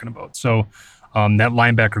Bryce talking about? So that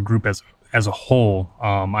linebacker group as a whole,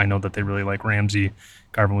 I know that they really like Ramsey.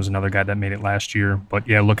 Garvin was another guy that made it last year. But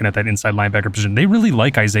yeah, looking at that inside linebacker position, they really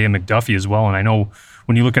like Isaiah McDuffie as well. And I know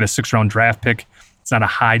when you look at a 6th round draft pick, it's not a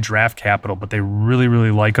high draft capital, but they really,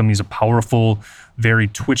 really like him. He's a powerful, very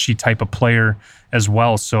twitchy type of player as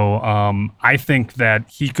well. So I think that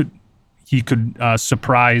he could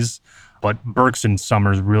surprise, but Burks and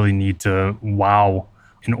Summers really need to wow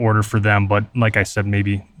in order for them. But like I said,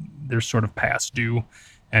 maybe they're sort of past due,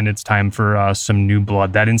 and it's time for some new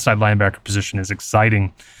blood. That inside linebacker position is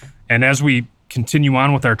exciting. And as we continue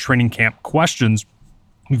on with our training camp questions,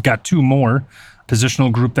 we've got 2 more.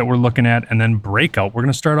 Positional group that we're looking at, and then breakout. We're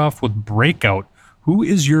going to start off with breakout. Who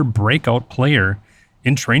is your breakout player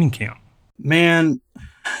in training camp? Man,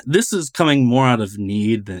 this is coming more out of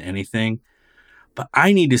need than anything, but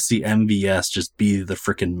I need to see MVS just be the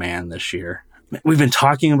freaking man this year. We've been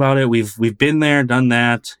talking about it. We've been there, done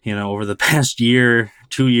that, over the past year,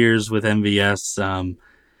 2 years with MVS.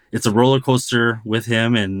 It's a roller coaster with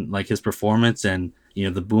him and like his performance and,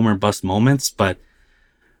 the boom or bust moments, but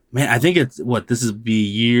man, I think this is be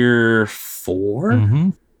year 4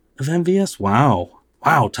 of MVS. Wow.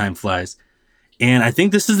 wow, time flies. And I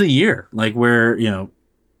think this is the year, like, where, you know,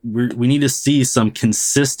 we need to see some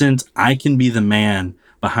consistent, I can be the man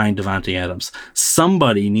behind Davante Adams.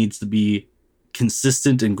 Somebody needs to be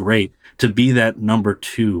consistent and great to be that number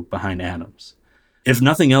 2 behind Adams. If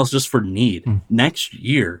nothing else, just for need. Next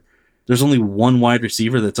year, there's only one wide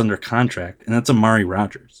receiver that's under contract, and that's Amari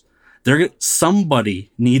Rodgers.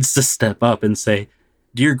 Somebody needs to step up and say,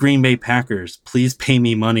 dear Green Bay Packers, please pay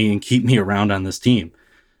me money and keep me around on this team.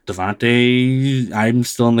 Davante, I'm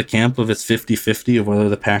still in the camp of it's 50-50 of whether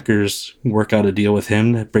the Packers work out a deal with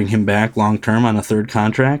him to bring him back long-term on a 3rd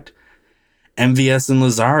contract. MVS and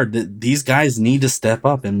Lazard, these guys need to step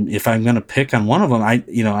up. And if I'm going to pick on one of them,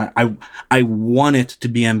 I want it to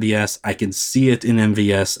be MVS. I can see it in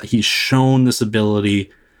MVS. He's shown this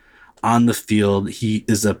ability on the field. He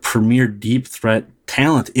is a premier deep threat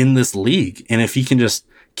talent in this league. And if he can just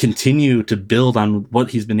continue to build on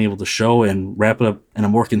what he's been able to show and wrap it up in a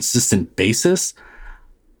more consistent basis,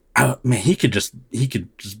 he could just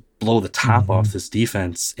blow the top off this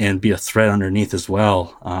defense and be a threat underneath as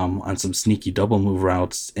well, on some sneaky double move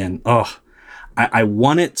routes. And I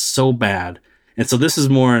want it so bad. And so this is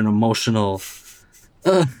more an emotional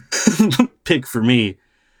pick for me.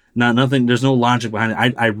 Nothing. There's no logic behind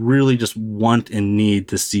it. I really just want and need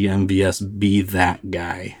to see MVS be that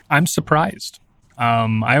guy. I'm surprised.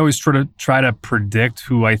 I always try to predict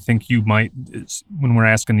who I think you might, when we're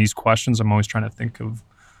asking these questions, I'm always trying to think of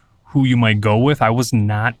who you might go with. I was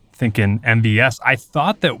not thinking MVS. I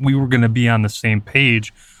thought that we were going to be on the same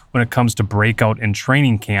page when it comes to breakout in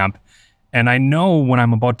training camp. And I know when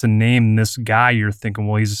I'm about to name this guy, you're thinking,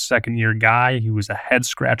 well, he's a second-year guy. He was a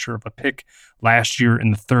head-scratcher of a pick last year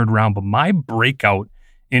in the 3rd round. But my breakout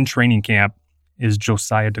in training camp is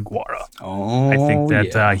Josiah DeGuara. I think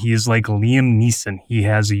that he is like Liam Neeson. He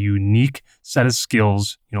has a unique set of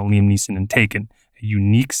skills, Liam Neeson in Taken, a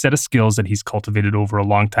unique set of skills that he's cultivated over a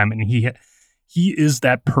long time. And he is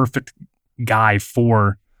that perfect guy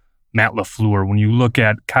for Matt LaFleur. When you look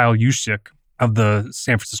at Kyle Juszczyk of the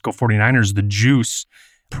San Francisco 49ers, the Juice,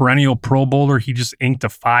 perennial Pro Bowler, he just inked a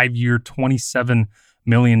 5-year, $27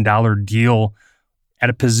 million deal at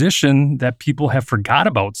a position that people have forgot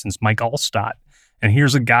about since Mike Allstott. And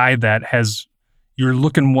here's a guy that you're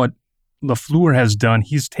looking what LaFleur has done.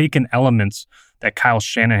 He's taken elements that Kyle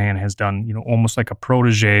Shanahan has done, almost like a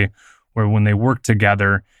protege, where when they work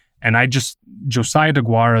together. And Josiah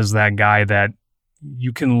DeGuara is that guy that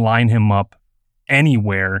you can line him up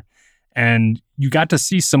anywhere. And you got to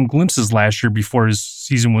see some glimpses last year before his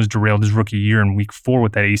season was derailed his rookie year in week 4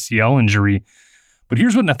 with that ACL injury. But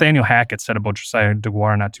here's what Nathaniel Hackett said about Josiah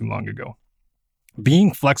DeGuara not too long ago.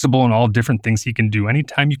 Being flexible in all different things he can do.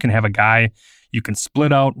 Anytime you can have a guy you can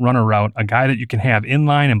split out, run a route, a guy that you can have in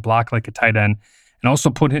line and block like a tight end, and also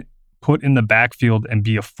put in the backfield and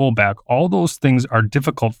be a fullback. All those things are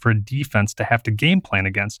difficult for a defense to have to game plan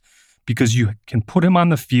against, because you can put him on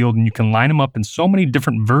the field and you can line him up in so many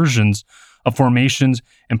different versions of formations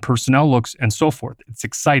and personnel looks and so forth. It's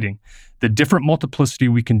exciting. The different multiplicity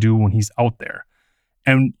we can do when he's out there.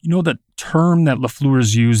 And the term that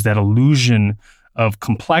LaFleur's used, that illusion of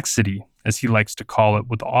complexity, as he likes to call it,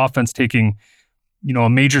 with the offense taking, a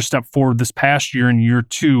major step forward this past year in year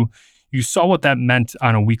 2, you saw what that meant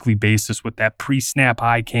on a weekly basis with that pre-snap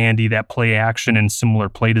eye candy, that play action, and similar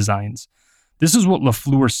play designs. This is what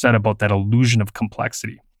LaFleur said about that illusion of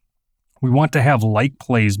complexity. We want to have like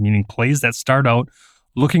plays, meaning plays that start out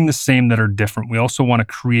looking the same that are different. We also want to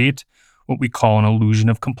create what we call an illusion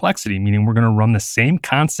of complexity, meaning we're going to run the same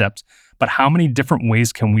concepts, but how many different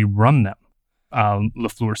ways can we run them?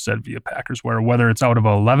 LaFleur said via Packers, whether it's out of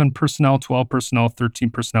 11 personnel, 12 personnel, 13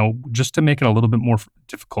 personnel, just to make it a little bit more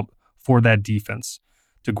difficult for that defense.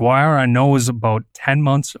 DeGuara, I know, is about 10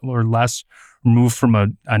 months or less removed from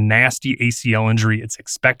a nasty ACL injury. It's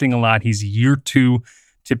expecting a lot. He's year 2.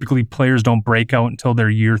 Typically, players don't break out until they're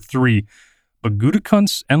year 3. But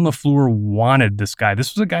Gutekunst and LaFleur wanted this guy.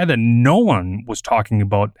 This was a guy that no one was talking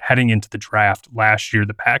about heading into the draft last year.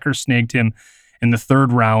 The Packers snagged him in the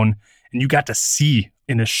 3rd round, and you got to see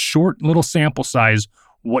in a short little sample size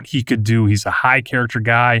what he could do. He's a high character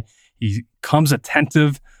guy. He comes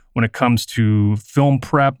attentive when it comes to film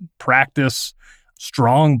prep, practice,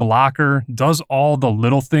 strong blocker, does all the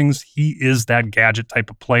little things. He is that gadget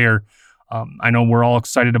type of player. I know we're all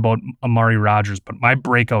excited about Amari Rodgers, but my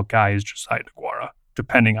breakout guy is Josiah DeGuara,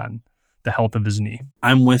 depending on the health of his knee.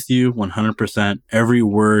 I'm with you 100%. Every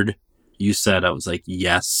word you said, I was like,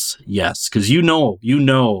 yes, because you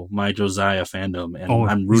know my Josiah fandom, and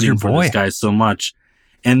I'm rooting for this guy so much.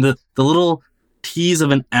 And the little tease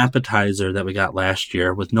of an appetizer that we got last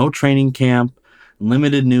year with no training camp,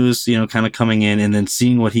 limited news, kind of coming in, and then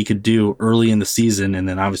seeing what he could do early in the season, and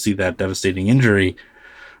then obviously that devastating injury.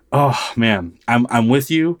 Oh man, I'm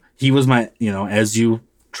with you. He was my, as you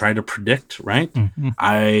try to predict, right?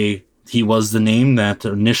 Mm-hmm. He was the name that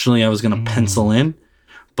initially I was going to pencil in,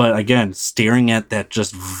 but again, staring at that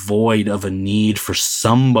just void of a need for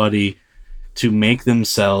somebody to make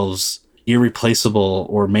themselves irreplaceable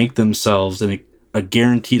or make themselves a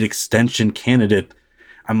guaranteed extension candidate.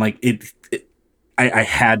 I'm like, I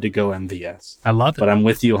had to go MVS. I love it. But I'm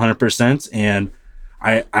with you 100%, and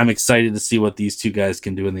I'm excited to see what these two guys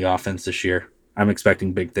can do in the offense this year. I'm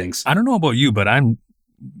expecting big things. I don't know about you, but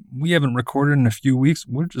we haven't recorded in a few weeks.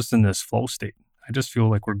 We're just in this flow state. I just feel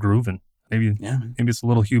like we're grooving. Maybe it's a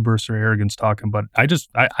little hubris or arrogance talking, but I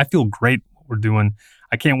feel great what we're doing.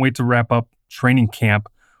 I can't wait to wrap up training camp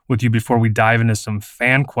with you before we dive into some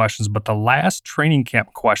fan questions. But the last training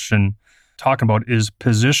camp question talking about is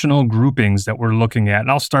positional groupings that we're looking at.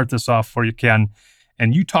 And I'll start this off for you, Ken.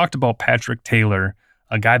 And you talked about Patrick Taylor,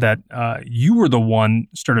 a guy that you were the one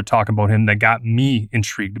started talking about him that got me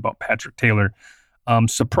intrigued about Patrick Taylor.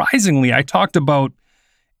 Surprisingly, I talked about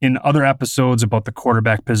in other episodes about the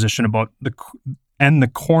quarterback position, about the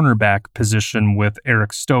cornerback position with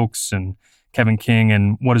Eric Stokes and Kevin King,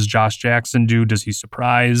 and what does Josh Jackson do? Does he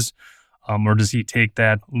surprise, or does he take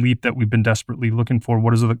that leap that we've been desperately looking for?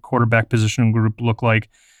 What does the quarterback position group look like?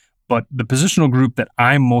 But the positional group that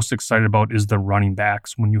I'm most excited about is the running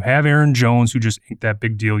backs. When you have Aaron Jones, who just inked that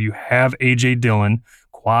big deal, you have A.J. Dillon,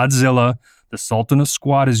 Quadzilla, the Sultan of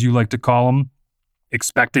Squad, as you like to call him,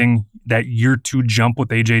 expecting that year 2 jump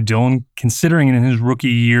with A.J. Dillon, considering in his rookie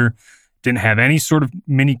year, didn't have any sort of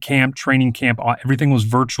mini camp, training camp. Everything was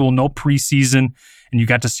virtual, no preseason, and you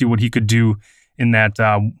got to see what he could do in that,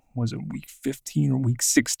 was it week 15 or week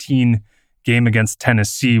 16 game against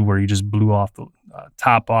Tennessee, where he just blew off the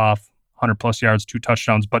top off, 100-plus yards, 2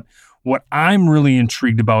 touchdowns. But what I'm really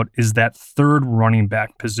intrigued about is that third running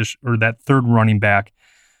back position, or that third running back.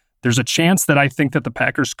 There's a chance that I think that the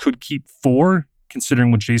Packers could keep 4,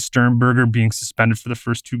 considering with Jay Sternberger being suspended for the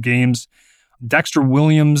first 2 games. Dexter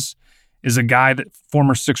Williams is a guy that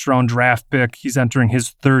former 6th-round draft pick. He's entering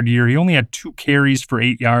his 3rd year. He only had 2 carries for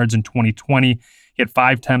 8 yards in 2020. He had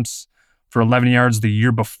 5 attempts for 11 yards the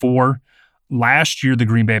year before. Last year, the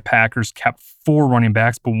Green Bay Packers kept 4 running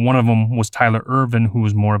backs, but one of them was Tyler Ervin, who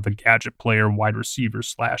was more of a gadget player, wide receiver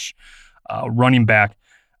 / running back.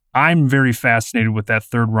 I'm very fascinated with that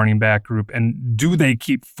 3rd running back group. And do they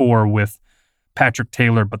keep 4 with Patrick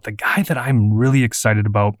Taylor? But the guy that I'm really excited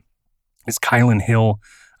about is Kylan Hill,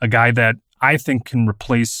 a guy that I think can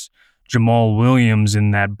replace Jamal Williams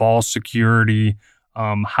in that ball security,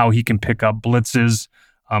 how he can pick up blitzes,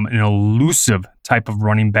 an elusive type of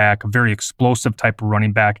running back, a very explosive type of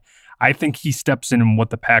running back. I think he steps in what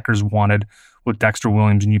the Packers wanted with Dexter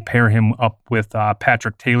Williams, and you pair him up with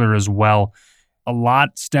Patrick Taylor as well. A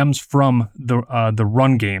lot stems from the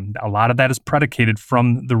run game. A lot of that is predicated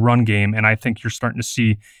from the run game, and I think you're starting to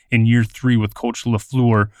see in year 3 with Coach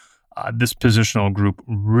LaFleur, this positional group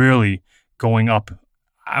really going up,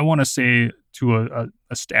 I want to say, to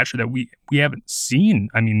a stature that we haven't seen.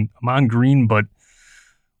 I mean, Amon Green, but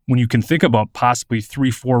when you can think about possibly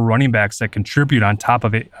 3-4 running backs that contribute on top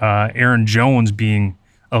of it, Aaron Jones being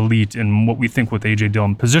elite, and what we think with A.J.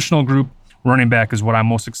 Dillon. Positional group, running back is what I'm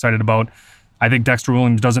most excited about. I think Dexter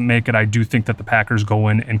Williams doesn't make it. I do think that the Packers go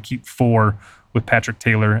in and keep 4 with Patrick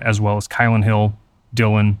Taylor, as well as Kylan Hill,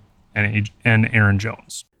 Dillon, and Aaron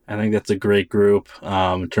Jones. I think that's a great group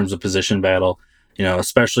in terms of position battle,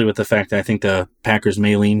 especially with the fact that I think the Packers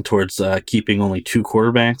may lean towards keeping only 2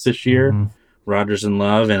 quarterbacks this year, Rodgers and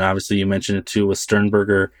Love. And obviously you mentioned it too with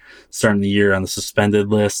Sternberger starting the year on the suspended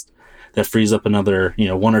list. That frees up another,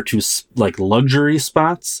 1 or 2 like luxury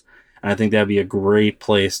spots. And I think that'd be a great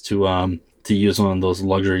place to use one of those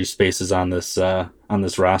luxury spaces on this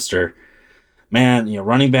roster. Man,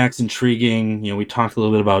 running back's intriguing. We talked a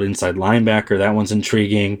little bit about inside linebacker. That one's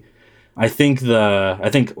intriguing. I think a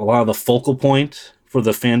lot of the focal point for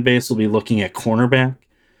the fan base will be looking at cornerback.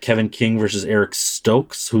 Kevin King versus Eric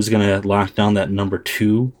Stokes, who's going to lock down that number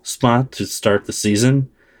 2 spot to start the season.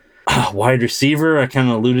 Wide receiver, I kind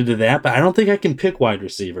of alluded to that, but I don't think I can pick wide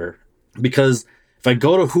receiver, because if I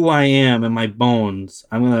go to who I am and my bones,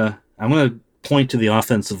 I'm gonna point to the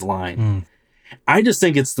offensive line. I just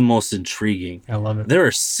think it's the most intriguing. I love it. There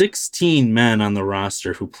are 16 men on the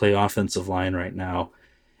roster who play offensive line right now,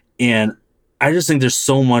 and I just think there's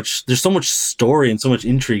so much story and so much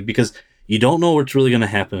intrigue, because you don't know what's really going to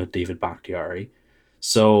happen with David Bakhtiari.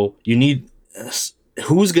 So you need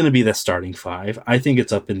who's going to be the starting 5. I think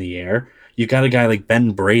it's up in the air. You got a guy like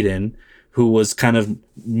Ben Braden, who was kind of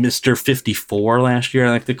Mr. 54 last year,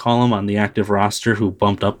 I like to call him, on the active roster, who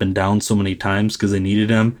bumped up and down so many times because they needed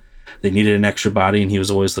him. They needed an extra body, and he was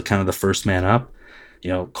always the kind of the first man up.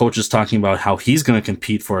 Coach is talking about how he's going to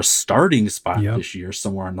compete for a starting spot this year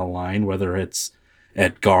somewhere on the line, whether it's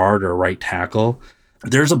at guard or right tackle.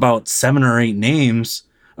 There's about 7 or 8 names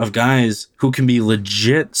of guys who can be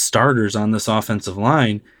legit starters on this offensive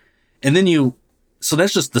line. And then so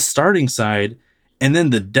that's just the starting side. And then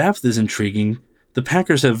the depth is intriguing. The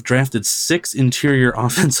Packers have drafted 6 interior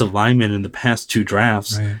offensive linemen in the past 2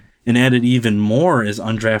 drafts and added even more as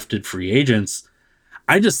undrafted free agents.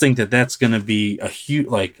 I just think that that's going to be a huge,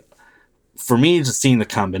 for me, just seeing the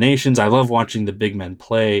combinations. I love watching the big men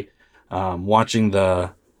play, watching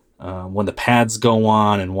when the pads go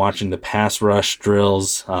on and watching the pass rush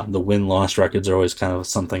drills. The win-loss records are always kind of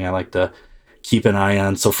something I like to keep an eye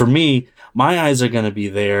on. So for me, my eyes are going to be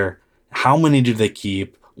there. How many do they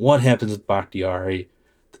keep? What happens with Bakhtiari?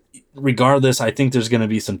 Regardless, I think there's going to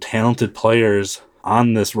be some talented players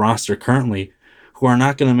on this roster currently who are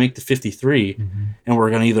not going to make the 53, and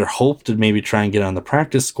we're going to either hope to maybe try and get on the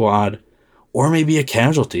practice squad or maybe a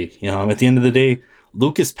casualty. At the end of the day,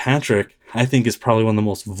 Lucas Patrick, I think, is probably one of the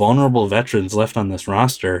most vulnerable veterans left on this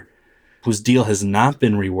roster, whose deal has not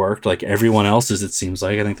been reworked like everyone else's, it seems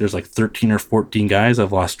like. I think there's 13 or 14 guys,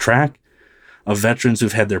 I've lost track, of veterans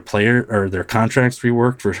who've had their contracts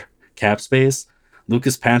reworked for cap space.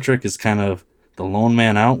 Lucas Patrick is kind of the lone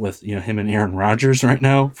man out with him and Aaron Rodgers right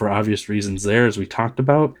now, for obvious reasons there, as we talked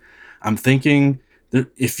about. I'm thinking that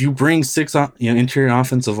if you bring 6 interior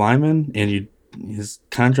offensive linemen and his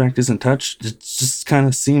contract isn't touched, it just kind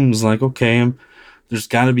of seems like, okay, there's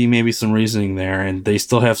got to be maybe some reasoning there, and they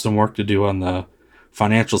still have some work to do on the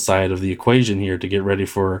financial side of the equation here to get ready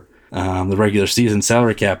for the regular season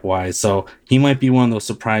salary cap wise. So he might be one of those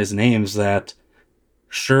surprise names that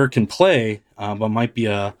sure can play, but might be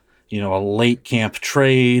a late camp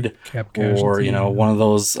trade, or one of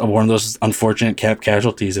those unfortunate cap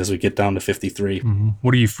casualties as we get down to 53.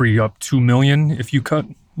 What do you free up, $2 million if you cut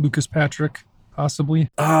Lucas Patrick? Possibly.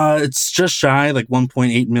 It's just shy, like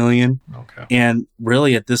 $1.8 million. Okay. And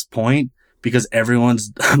really at this point, because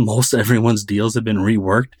most everyone's deals have been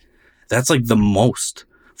reworked, that's like the most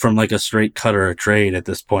from like a straight cut or a trade at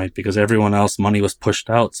this point, because everyone else money was pushed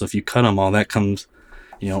out. So if you cut them, all that comes,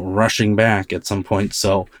 rushing back at some point.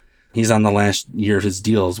 So he's on the last year of his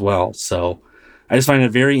deal as well. So I just find it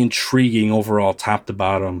very intriguing overall, top to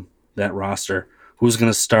bottom, that roster. Who's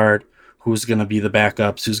going to start? Who's going to be the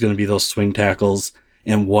backups? Who's going to be those swing tackles?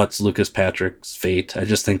 And what's Lucas Patrick's fate? I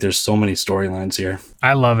just think there's so many storylines here.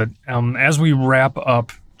 I love it. As we wrap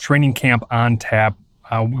up training camp on tap,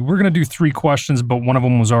 we're going to do 3 questions, but one of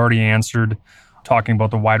them was already answered, talking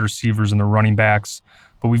about the wide receivers and the running backs.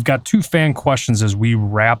 But we've got 2 fan questions as we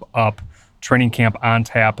wrap up training camp on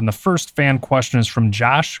tap. And the first fan question is from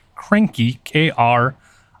Josh Krenke, Krienke.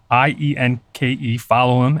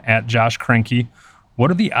 Follow him at Josh Krenke. What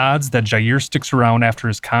are the odds that Jaire sticks around after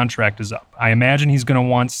his contract is up? I imagine he's going to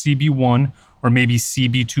want CB1 or maybe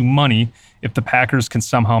CB2 money if the Packers can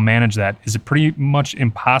somehow manage that. Is it pretty much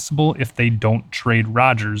impossible if they don't trade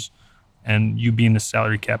Rodgers? And you being the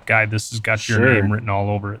salary cap guy, this has got your name written all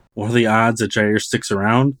over it. What are the odds that Jaire sticks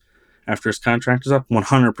around after his contract is up?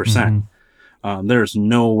 100%. There's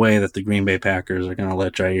no way that the Green Bay Packers are going to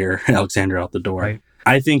let Jaire Alexander out the door. Right.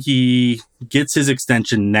 I think he gets his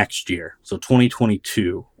extension next year, so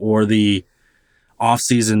 2022, or the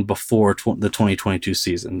offseason before the 2022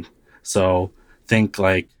 season. So think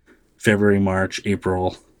like February, March,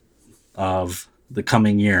 April of the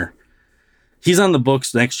coming year. He's on the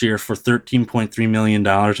books next year for $13.3 million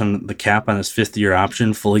on the cap on his 5th-year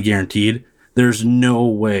option, fully guaranteed. There's no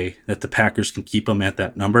way that the Packers can keep him at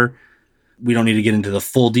that number. We don't need to get into the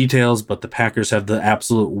full details, but the Packers have the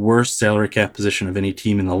absolute worst salary cap position of any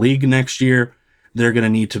team in the league next year. They're going to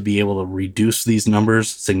need to be able to reduce these numbers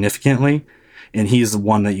significantly, and he's the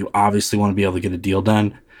one that you obviously want to be able to get a deal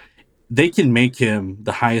done. They can make him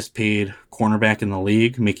the highest paid cornerback in the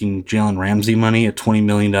league, making Jalen Ramsey money at $20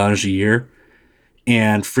 million a year,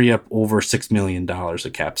 and free up over $6 million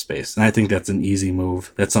of cap space. And I think that's an easy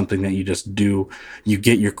move. That's something that you just do. You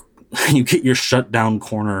get your shutdown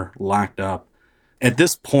corner locked up. At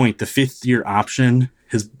this point, the 5th-year option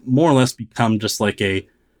has more or less become just like a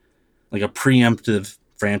preemptive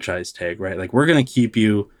franchise tag, right? Like, we're going to keep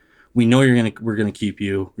you. We know we're going to keep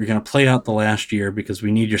you. You're going to play out the last year because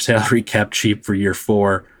we need your salary cap cheap for year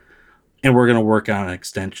 4, and we're going to work on an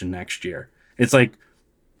extension next year. It's like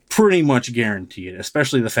pretty much guaranteed,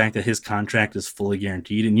 especially the fact that his contract is fully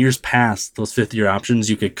guaranteed. In years past, those 5th-year options,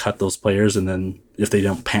 you could cut those players, and then if they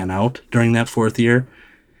don't pan out during that 4th year,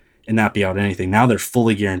 and not be out anything. Now they're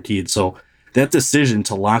fully guaranteed. So that decision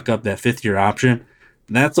to lock up that 5th-year option,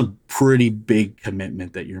 that's a pretty big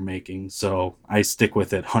commitment that you're making. So I stick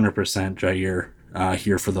with it 100%, Jair,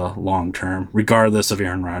 here for the long term, regardless of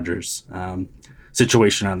Aaron Rodgers'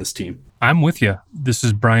 situation on this team. I'm with you. This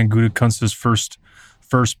is Brian Gutekunst's first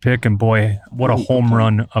pick, and boy, what a home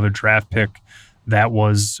run of a draft pick that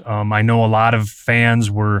was. I know a lot of fans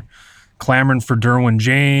were clamoring for Derwin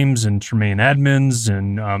James and Tremaine Edmonds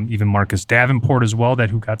and even Marcus Davenport as well,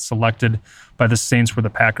 who got selected by the Saints where the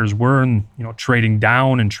Packers were, and trading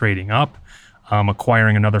down and trading up,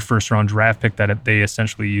 acquiring another first-round draft pick that they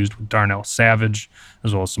essentially used with Darnell Savage,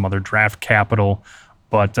 as well as some other draft capital.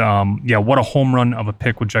 But what a home run of a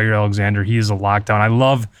pick with Jair Alexander. He is a lockdown. I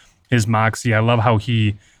love his moxie. I love how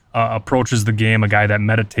he approaches the game, a guy that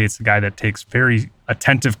meditates, a guy that takes very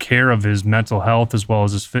attentive care of his mental health as well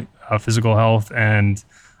as his physical health. And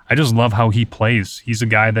I just love how he plays. He's a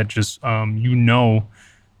guy that just,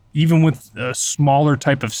 even with a smaller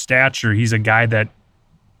type of stature, he's a guy that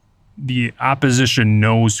the opposition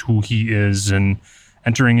knows who he is. And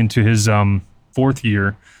entering into his 4th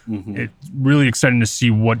year, it's really exciting to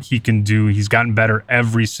see what he can do. He's gotten better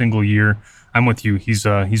every single year. I'm with you. He's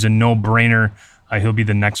a no-brainer. He'll be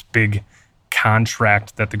the next big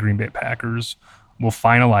contract that the Green Bay Packers will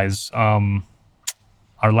finalize.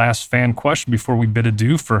 Our last fan question before we bid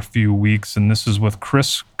adieu for a few weeks, and this is with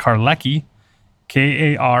Chris Karlecki,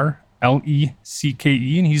 Karlecke,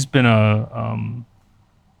 and he's been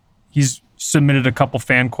he's submitted a couple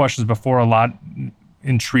fan questions before, a lot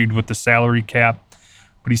intrigued with the salary cap,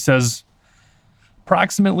 but he says,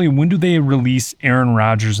 approximately when do they release Aaron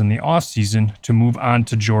Rodgers in the offseason to move on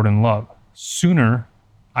to Jordan Love? Sooner,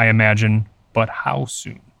 I imagine, but how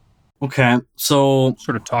soon? Okay, so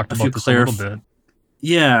sort of talked about this a little bit.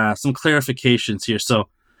 Yeah, some clarifications here. So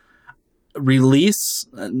release,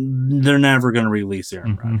 they're never going to release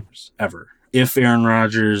Aaron Rodgers, ever. If Aaron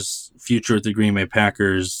Rodgers' future with the Green Bay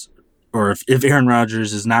Packers, or if Aaron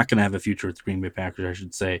Rodgers is not going to have a future with the Green Bay Packers, I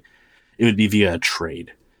should say, it would be via a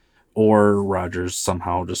trade, or Rodgers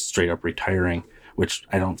somehow just straight up retiring, which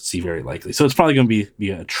I don't see very likely. So it's probably going to be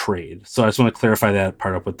via a trade. So I just want to clarify that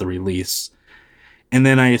part up with the release. And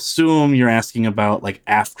then I assume you're asking about like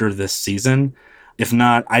after this season. If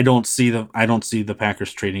not, I don't see the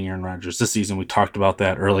Packers trading Aaron Rodgers this season. We talked about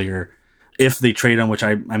that earlier. If they trade him, which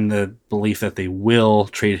I'm the belief that they will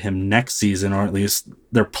trade him next season, or at least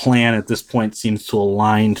their plan at this point seems to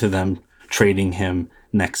align to them trading him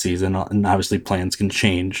next season. And obviously plans can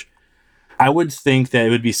change. I would think that it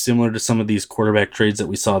would be similar to some of these quarterback trades that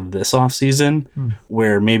we saw this offseason,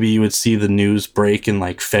 where maybe you would see the news break in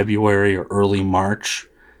like February or early March.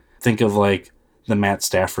 Think of like the Matt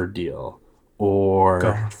Stafford deal, or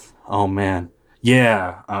Goff. Goff.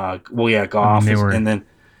 And then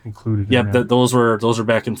included. Those were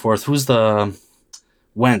back and forth. Who's the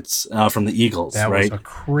Wentz from the Eagles? That right? was a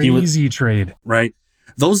crazy trade, right?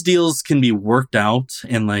 Those deals can be worked out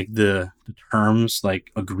and like the terms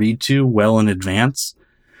like agreed to well in advance,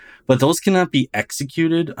 but those cannot be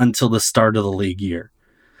executed until the start of the league year.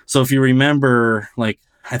 So if you remember, like,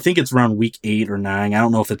 I think it's around week 8 or 9. I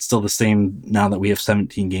don't know if it's still the same now that we have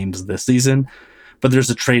 17 games this season, but there's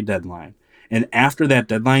a trade deadline. And after that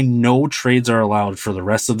deadline, no trades are allowed for the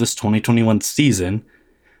rest of this 2021 season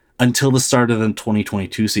until the start of the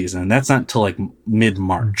 2022 season. And that's not until like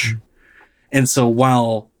mid-March. And so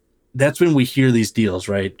while that's when we hear these deals,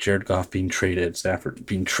 right? Jared Goff being traded, Stafford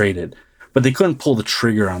being traded, but they couldn't pull the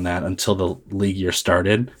trigger on that until the league year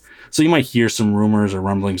started. So you might hear some rumors or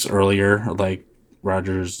rumblings earlier, like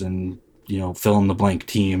Rodgers and, fill in the blank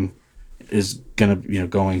team is going to,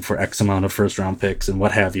 going for X amount of first round picks and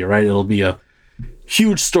what have you, right? It'll be a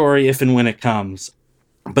huge story if and when it comes,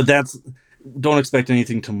 but don't expect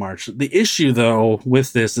anything to March. The issue though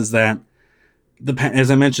with this is that as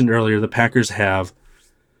I mentioned earlier, the Packers have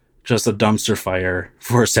just a dumpster fire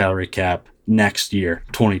for a salary cap next year,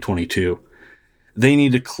 2022. They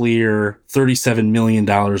need to clear $37 million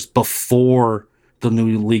before the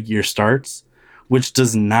new league year starts, which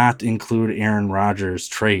does not include Aaron Rodgers'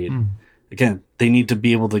 trade. Again, they need to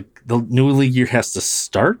be able to, the new league year has to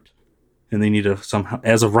start, and they need to somehow,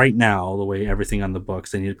 as of right now, the way everything on the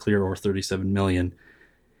books, they need to clear over $37 million,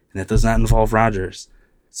 and that does not involve Rodgers.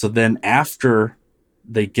 So then after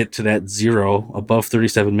they get to that zero above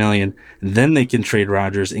 37 million, then they can trade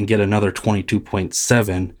Rodgers and get another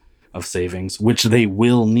 22.7 of savings, which they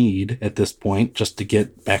will need at this point just to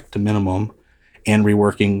get back to minimum and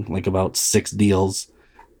reworking like about 6 deals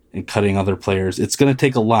and cutting other players. It's going to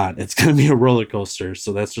take a lot. It's going to be a roller coaster.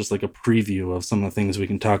 So that's just like a preview of some of the things we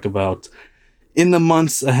can talk about in the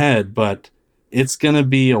months ahead. But it's going to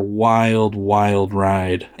be a wild, wild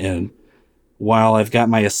ride. And while I've got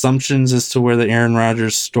my assumptions as to where the Aaron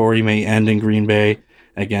Rodgers story may end in Green Bay,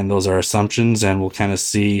 again, those are assumptions, and we'll kind of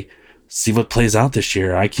see what plays out this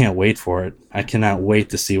year. I can't wait for it. I cannot wait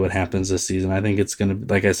to see what happens this season. I think it's going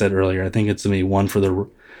to, like I said earlier, I think it's going to be one for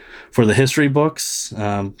the history books,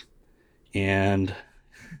 and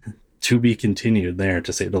to be continued there,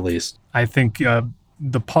 to say the least. I think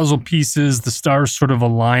the puzzle pieces, the stars sort of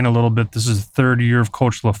align a little bit. This is the third year of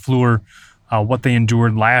Coach LaFleur. What they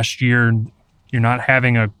endured last year, you're not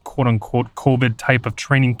having a quote-unquote COVID type of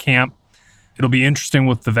training camp. It'll be interesting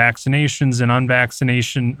with the vaccinations and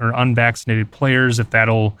unvaccinated players, if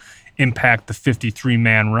that'll impact the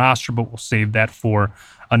 53-man roster, but we'll save that for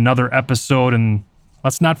another episode. And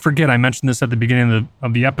let's not forget, I mentioned this at the beginning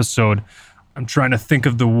of the episode. I'm trying to think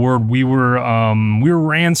of the word. We were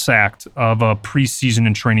ransacked of a preseason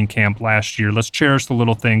and training camp last year. Let's cherish the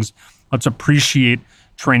little things. Let's appreciate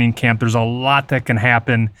training camp. There's a lot that can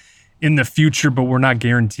happen in the future, but we're not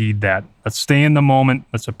guaranteed that. Let's stay in the moment.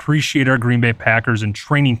 Let's appreciate our Green Bay Packers, and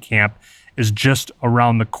training camp is just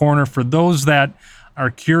around the corner. For those that are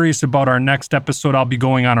curious about our next episode, I'll be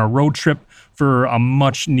going on a road trip for a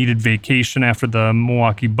much needed vacation after the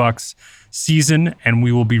Milwaukee Bucks season, and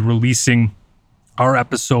we will be releasing our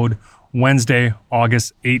episode Wednesday,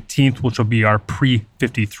 August 18th, which will be our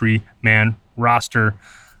pre-53-man roster.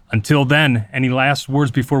 Until then, any last words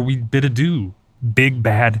before we bid adieu? Big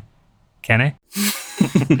Bad Kenny?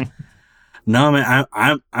 No, man,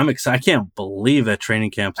 I'm excited. I can't believe that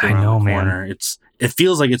training camp's around the corner. Man. It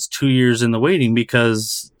feels like it's 2 years in the waiting,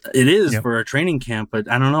 because it is for a training camp,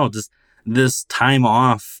 but I don't know, just this time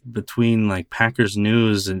off between like Packers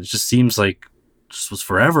news, and it just seems like just was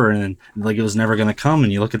forever, and like it was never going to come.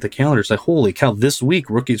 And you look at the calendar, it's like, holy cow, this week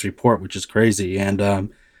Rookies Report, which is crazy.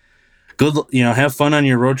 And good, have fun on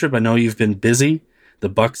your road trip. I know you've been busy. The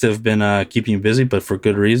Bucks have been keeping you busy, but for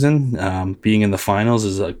good reason. Being in the finals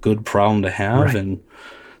is a good problem to have, right, and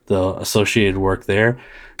the associated work there.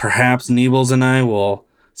 Perhaps Niebles and I will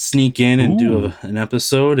sneak in and do an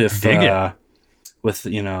episode with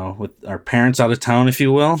our parents out of town, if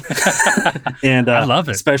you will. And I love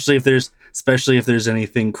it, especially if there's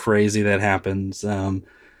anything crazy that happens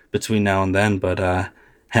between now and then. But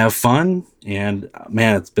have fun, and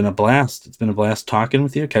man, it's been a blast. It's been a blast talking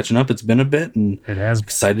with you, catching up. It's been a bit, and it has.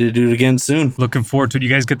 Excited to do it again soon. Looking forward to it. You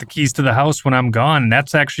guys get the keys to the house when I'm gone, and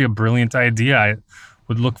that's actually a brilliant idea. I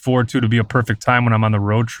would look forward to be a perfect time when I'm on the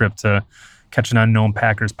road trip to catch an Unknown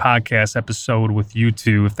Packers podcast episode with you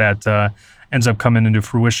two, if that ends up coming into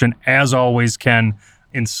fruition. As always, Ken,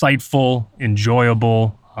 insightful,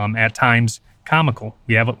 enjoyable, at times comical.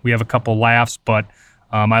 We have a couple laughs, but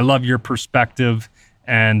I love your perspective.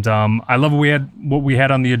 And I love what we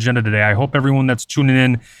had on the agenda today. I hope everyone that's tuning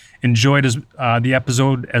in enjoyed the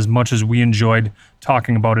episode as much as we enjoyed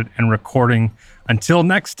talking about it and recording. Until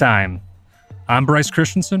next time, I'm Bryce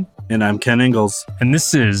Christensen. And I'm Ken Ingalls. And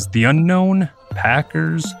this is the Unknown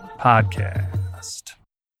Packers Podcast.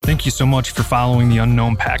 Thank you so much for following the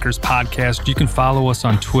Unknown Packers Podcast. You can follow us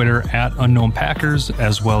on Twitter at Unknown Packers,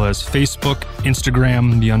 as well as Facebook,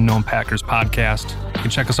 Instagram, the Unknown Packers Podcast. You can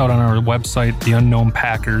check us out on our website,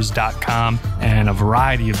 theunknownpackers.com, and a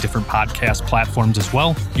variety of different podcast platforms as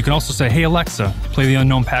well. You can also say, hey, Alexa, play the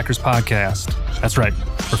Unknown Packers Podcast. That's right,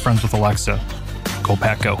 we're friends with Alexa. Go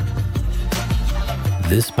Pack Go.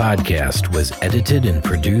 This podcast was edited and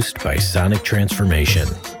produced by Sonic Transformation.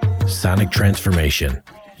 Sonic Transformation.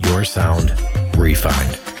 Your sound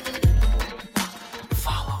refined.